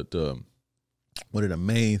the one of the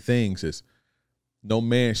main things is no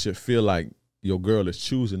man should feel like your girl is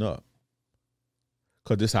choosing up.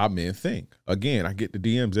 Because this is how men think. Again, I get the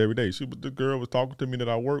DMs every day. The girl was talking to me that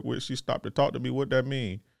I work with. She stopped to talk to me. What that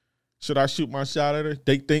mean? Should I shoot my shot at her?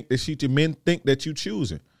 They think that men think that you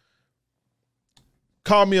choosing.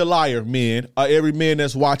 Call me a liar, men. Every man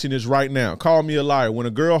that's watching this right now. Call me a liar. When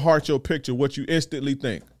a girl hearts your picture, what you instantly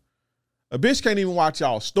think. A bitch can't even watch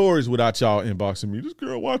y'all stories without y'all inboxing me. This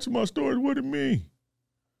girl watching my stories, what it mean?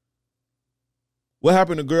 What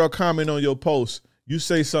happened to girl comment on your post? You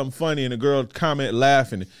say something funny and the girl comment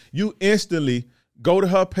laughing. You instantly go to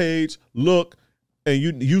her page, look, and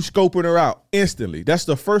you scoping her out instantly. That's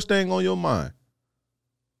the first thing on your mind.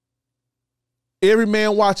 Every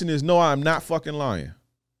man watching this know I'm not fucking lying.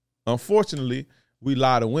 Unfortunately, we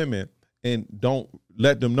lie to women and don't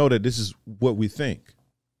let them know that this is what we think.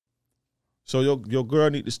 So your girl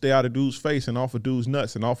need to stay out of dudes' face and off of dudes'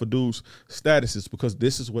 nuts and off of dudes' statuses, because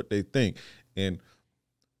this is what they think. And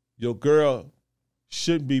your girl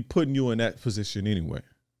shouldn't be putting you in that position anyway.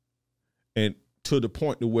 And to the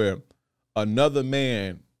point to where another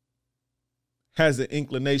man has an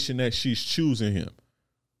inclination that she's choosing him,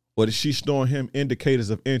 or that she's showing him indicators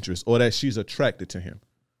of interest, or that she's attracted to him.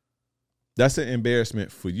 That's an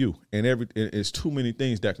embarrassment for you. And it's too many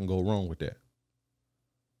things that can go wrong with that.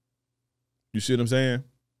 You see what I'm saying?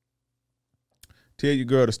 Tell your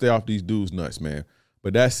girl to stay off these dudes' nuts, man.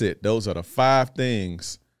 But that's it. Those are the 5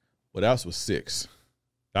 things. Well, that was 6.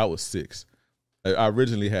 That was 6. I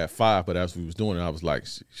originally had 5, but as we was doing it, I was like,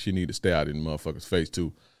 she need to stay out in the motherfucker's face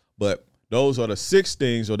too. But those are the 6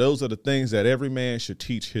 things, or those are the things that every man should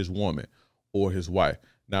teach his woman or his wife.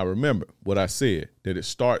 Now, remember what I said, that it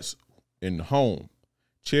starts in the home.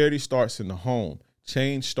 Charity starts in the home.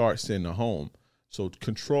 Change starts in the home. So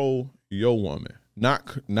control your woman,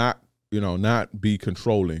 not be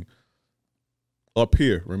controlling up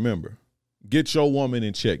here. Remember, get your woman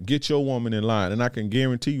in check. Get your woman in line. And I can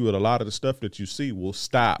guarantee you that a lot of the stuff that you see will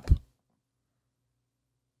stop.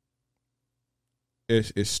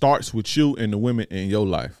 It starts with you and the women in your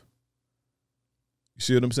life. You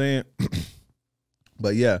see what I'm saying?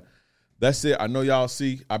 But yeah, that's it. I know y'all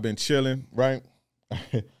see I've been chilling, right?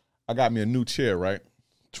 I got me a new chair, right?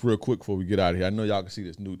 It's real quick before we get out of here. I know y'all can see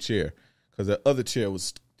this new chair because that other chair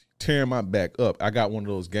was tearing my back up. I got one of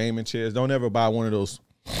those gaming chairs. Don't ever buy one of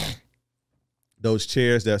those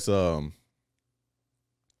chairs that's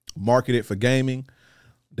marketed for gaming.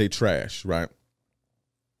 They trash, right?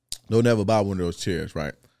 Don't ever buy one of those chairs,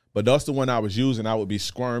 right? But that's the one I was using. I would be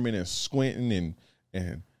squirming and squinting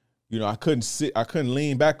and I couldn't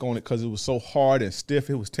lean back on it because it was so hard and stiff.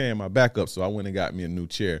 It was tearing my back up. So I went and got me a new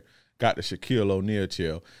chair. Got the Shaquille O'Neal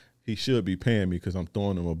chair. He should be paying me because I'm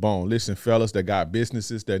throwing him a bone. Listen, fellas that got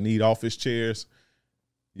businesses that need office chairs,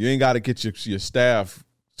 you ain't got to get your staff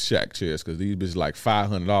Shaq chairs because these bitches like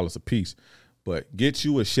 $500 a piece. But get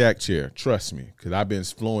you a Shaq chair, trust me, because I've been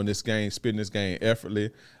flowing this game, spitting this game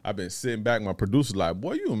effortlessly. I've been sitting back. My producer's like,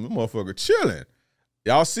 boy, you a motherfucker chilling.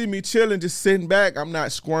 Y'all see me chilling, just sitting back. I'm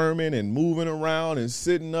not squirming and moving around and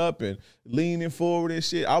sitting up and leaning forward and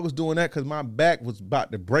shit. I was doing that because my back was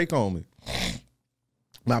about to break on me.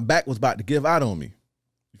 My back was about to give out on me.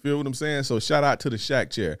 You feel what I'm saying? So shout out to the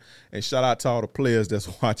Shaq chair and shout out to all the players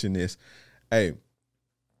that's watching this. Hey,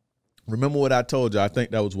 remember what I told you? I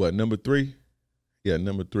think that was what, number 3? Yeah,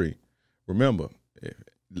 number 3. Remember,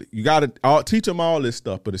 you got to teach them all this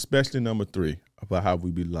stuff, but especially number 3 about how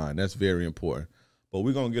we be lying. That's very important. But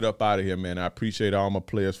we're going to get up out of here, man. I appreciate all my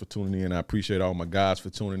players for tuning in. I appreciate all my guys for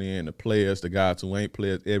tuning in, the players, the guys who ain't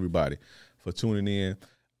players, everybody for tuning in.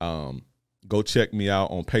 Go check me out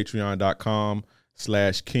on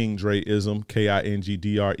patreon.com/KingDreism,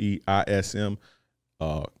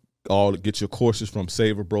 KingDreism. Get your courses from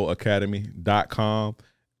SaverBroAcademy.com.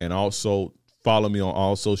 And also follow me on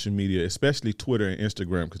all social media, especially Twitter and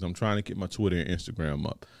Instagram, because I'm trying to get my Twitter and Instagram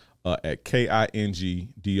up at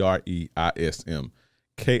KingDreism.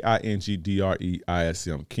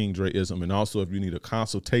 KingDreism, King Dreism. And also, if you need a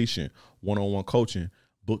consultation, one-on-one coaching,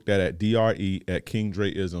 book that at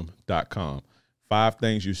dre@kingdreism.com. 5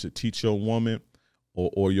 things you should teach your woman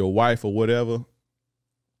or your wife or whatever.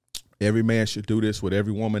 Every man should do this with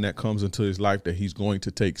every woman that comes into his life that he's going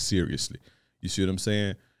to take seriously. You see what I'm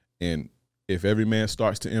saying? And if every man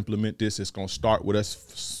starts to implement this, it's going to start with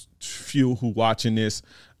us few who watching this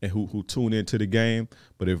and who tune into the game.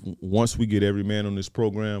 But if once we get every man on this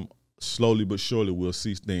program, slowly but surely we'll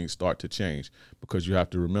see things start to change, because you have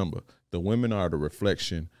to remember the women are the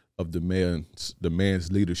reflection of the man's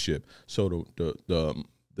leadership. So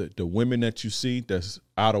the women that you see that's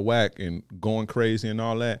out of whack and going crazy and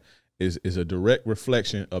all that is a direct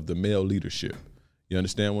reflection of the male leadership. You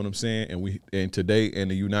understand what I'm saying? And today in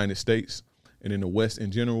the United States and in the West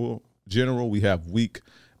in general, we have weak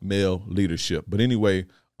male leadership. But anyway,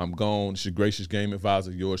 I'm gone. It's your gracious game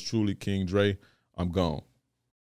advisor, yours truly, King Dre. I'm gone.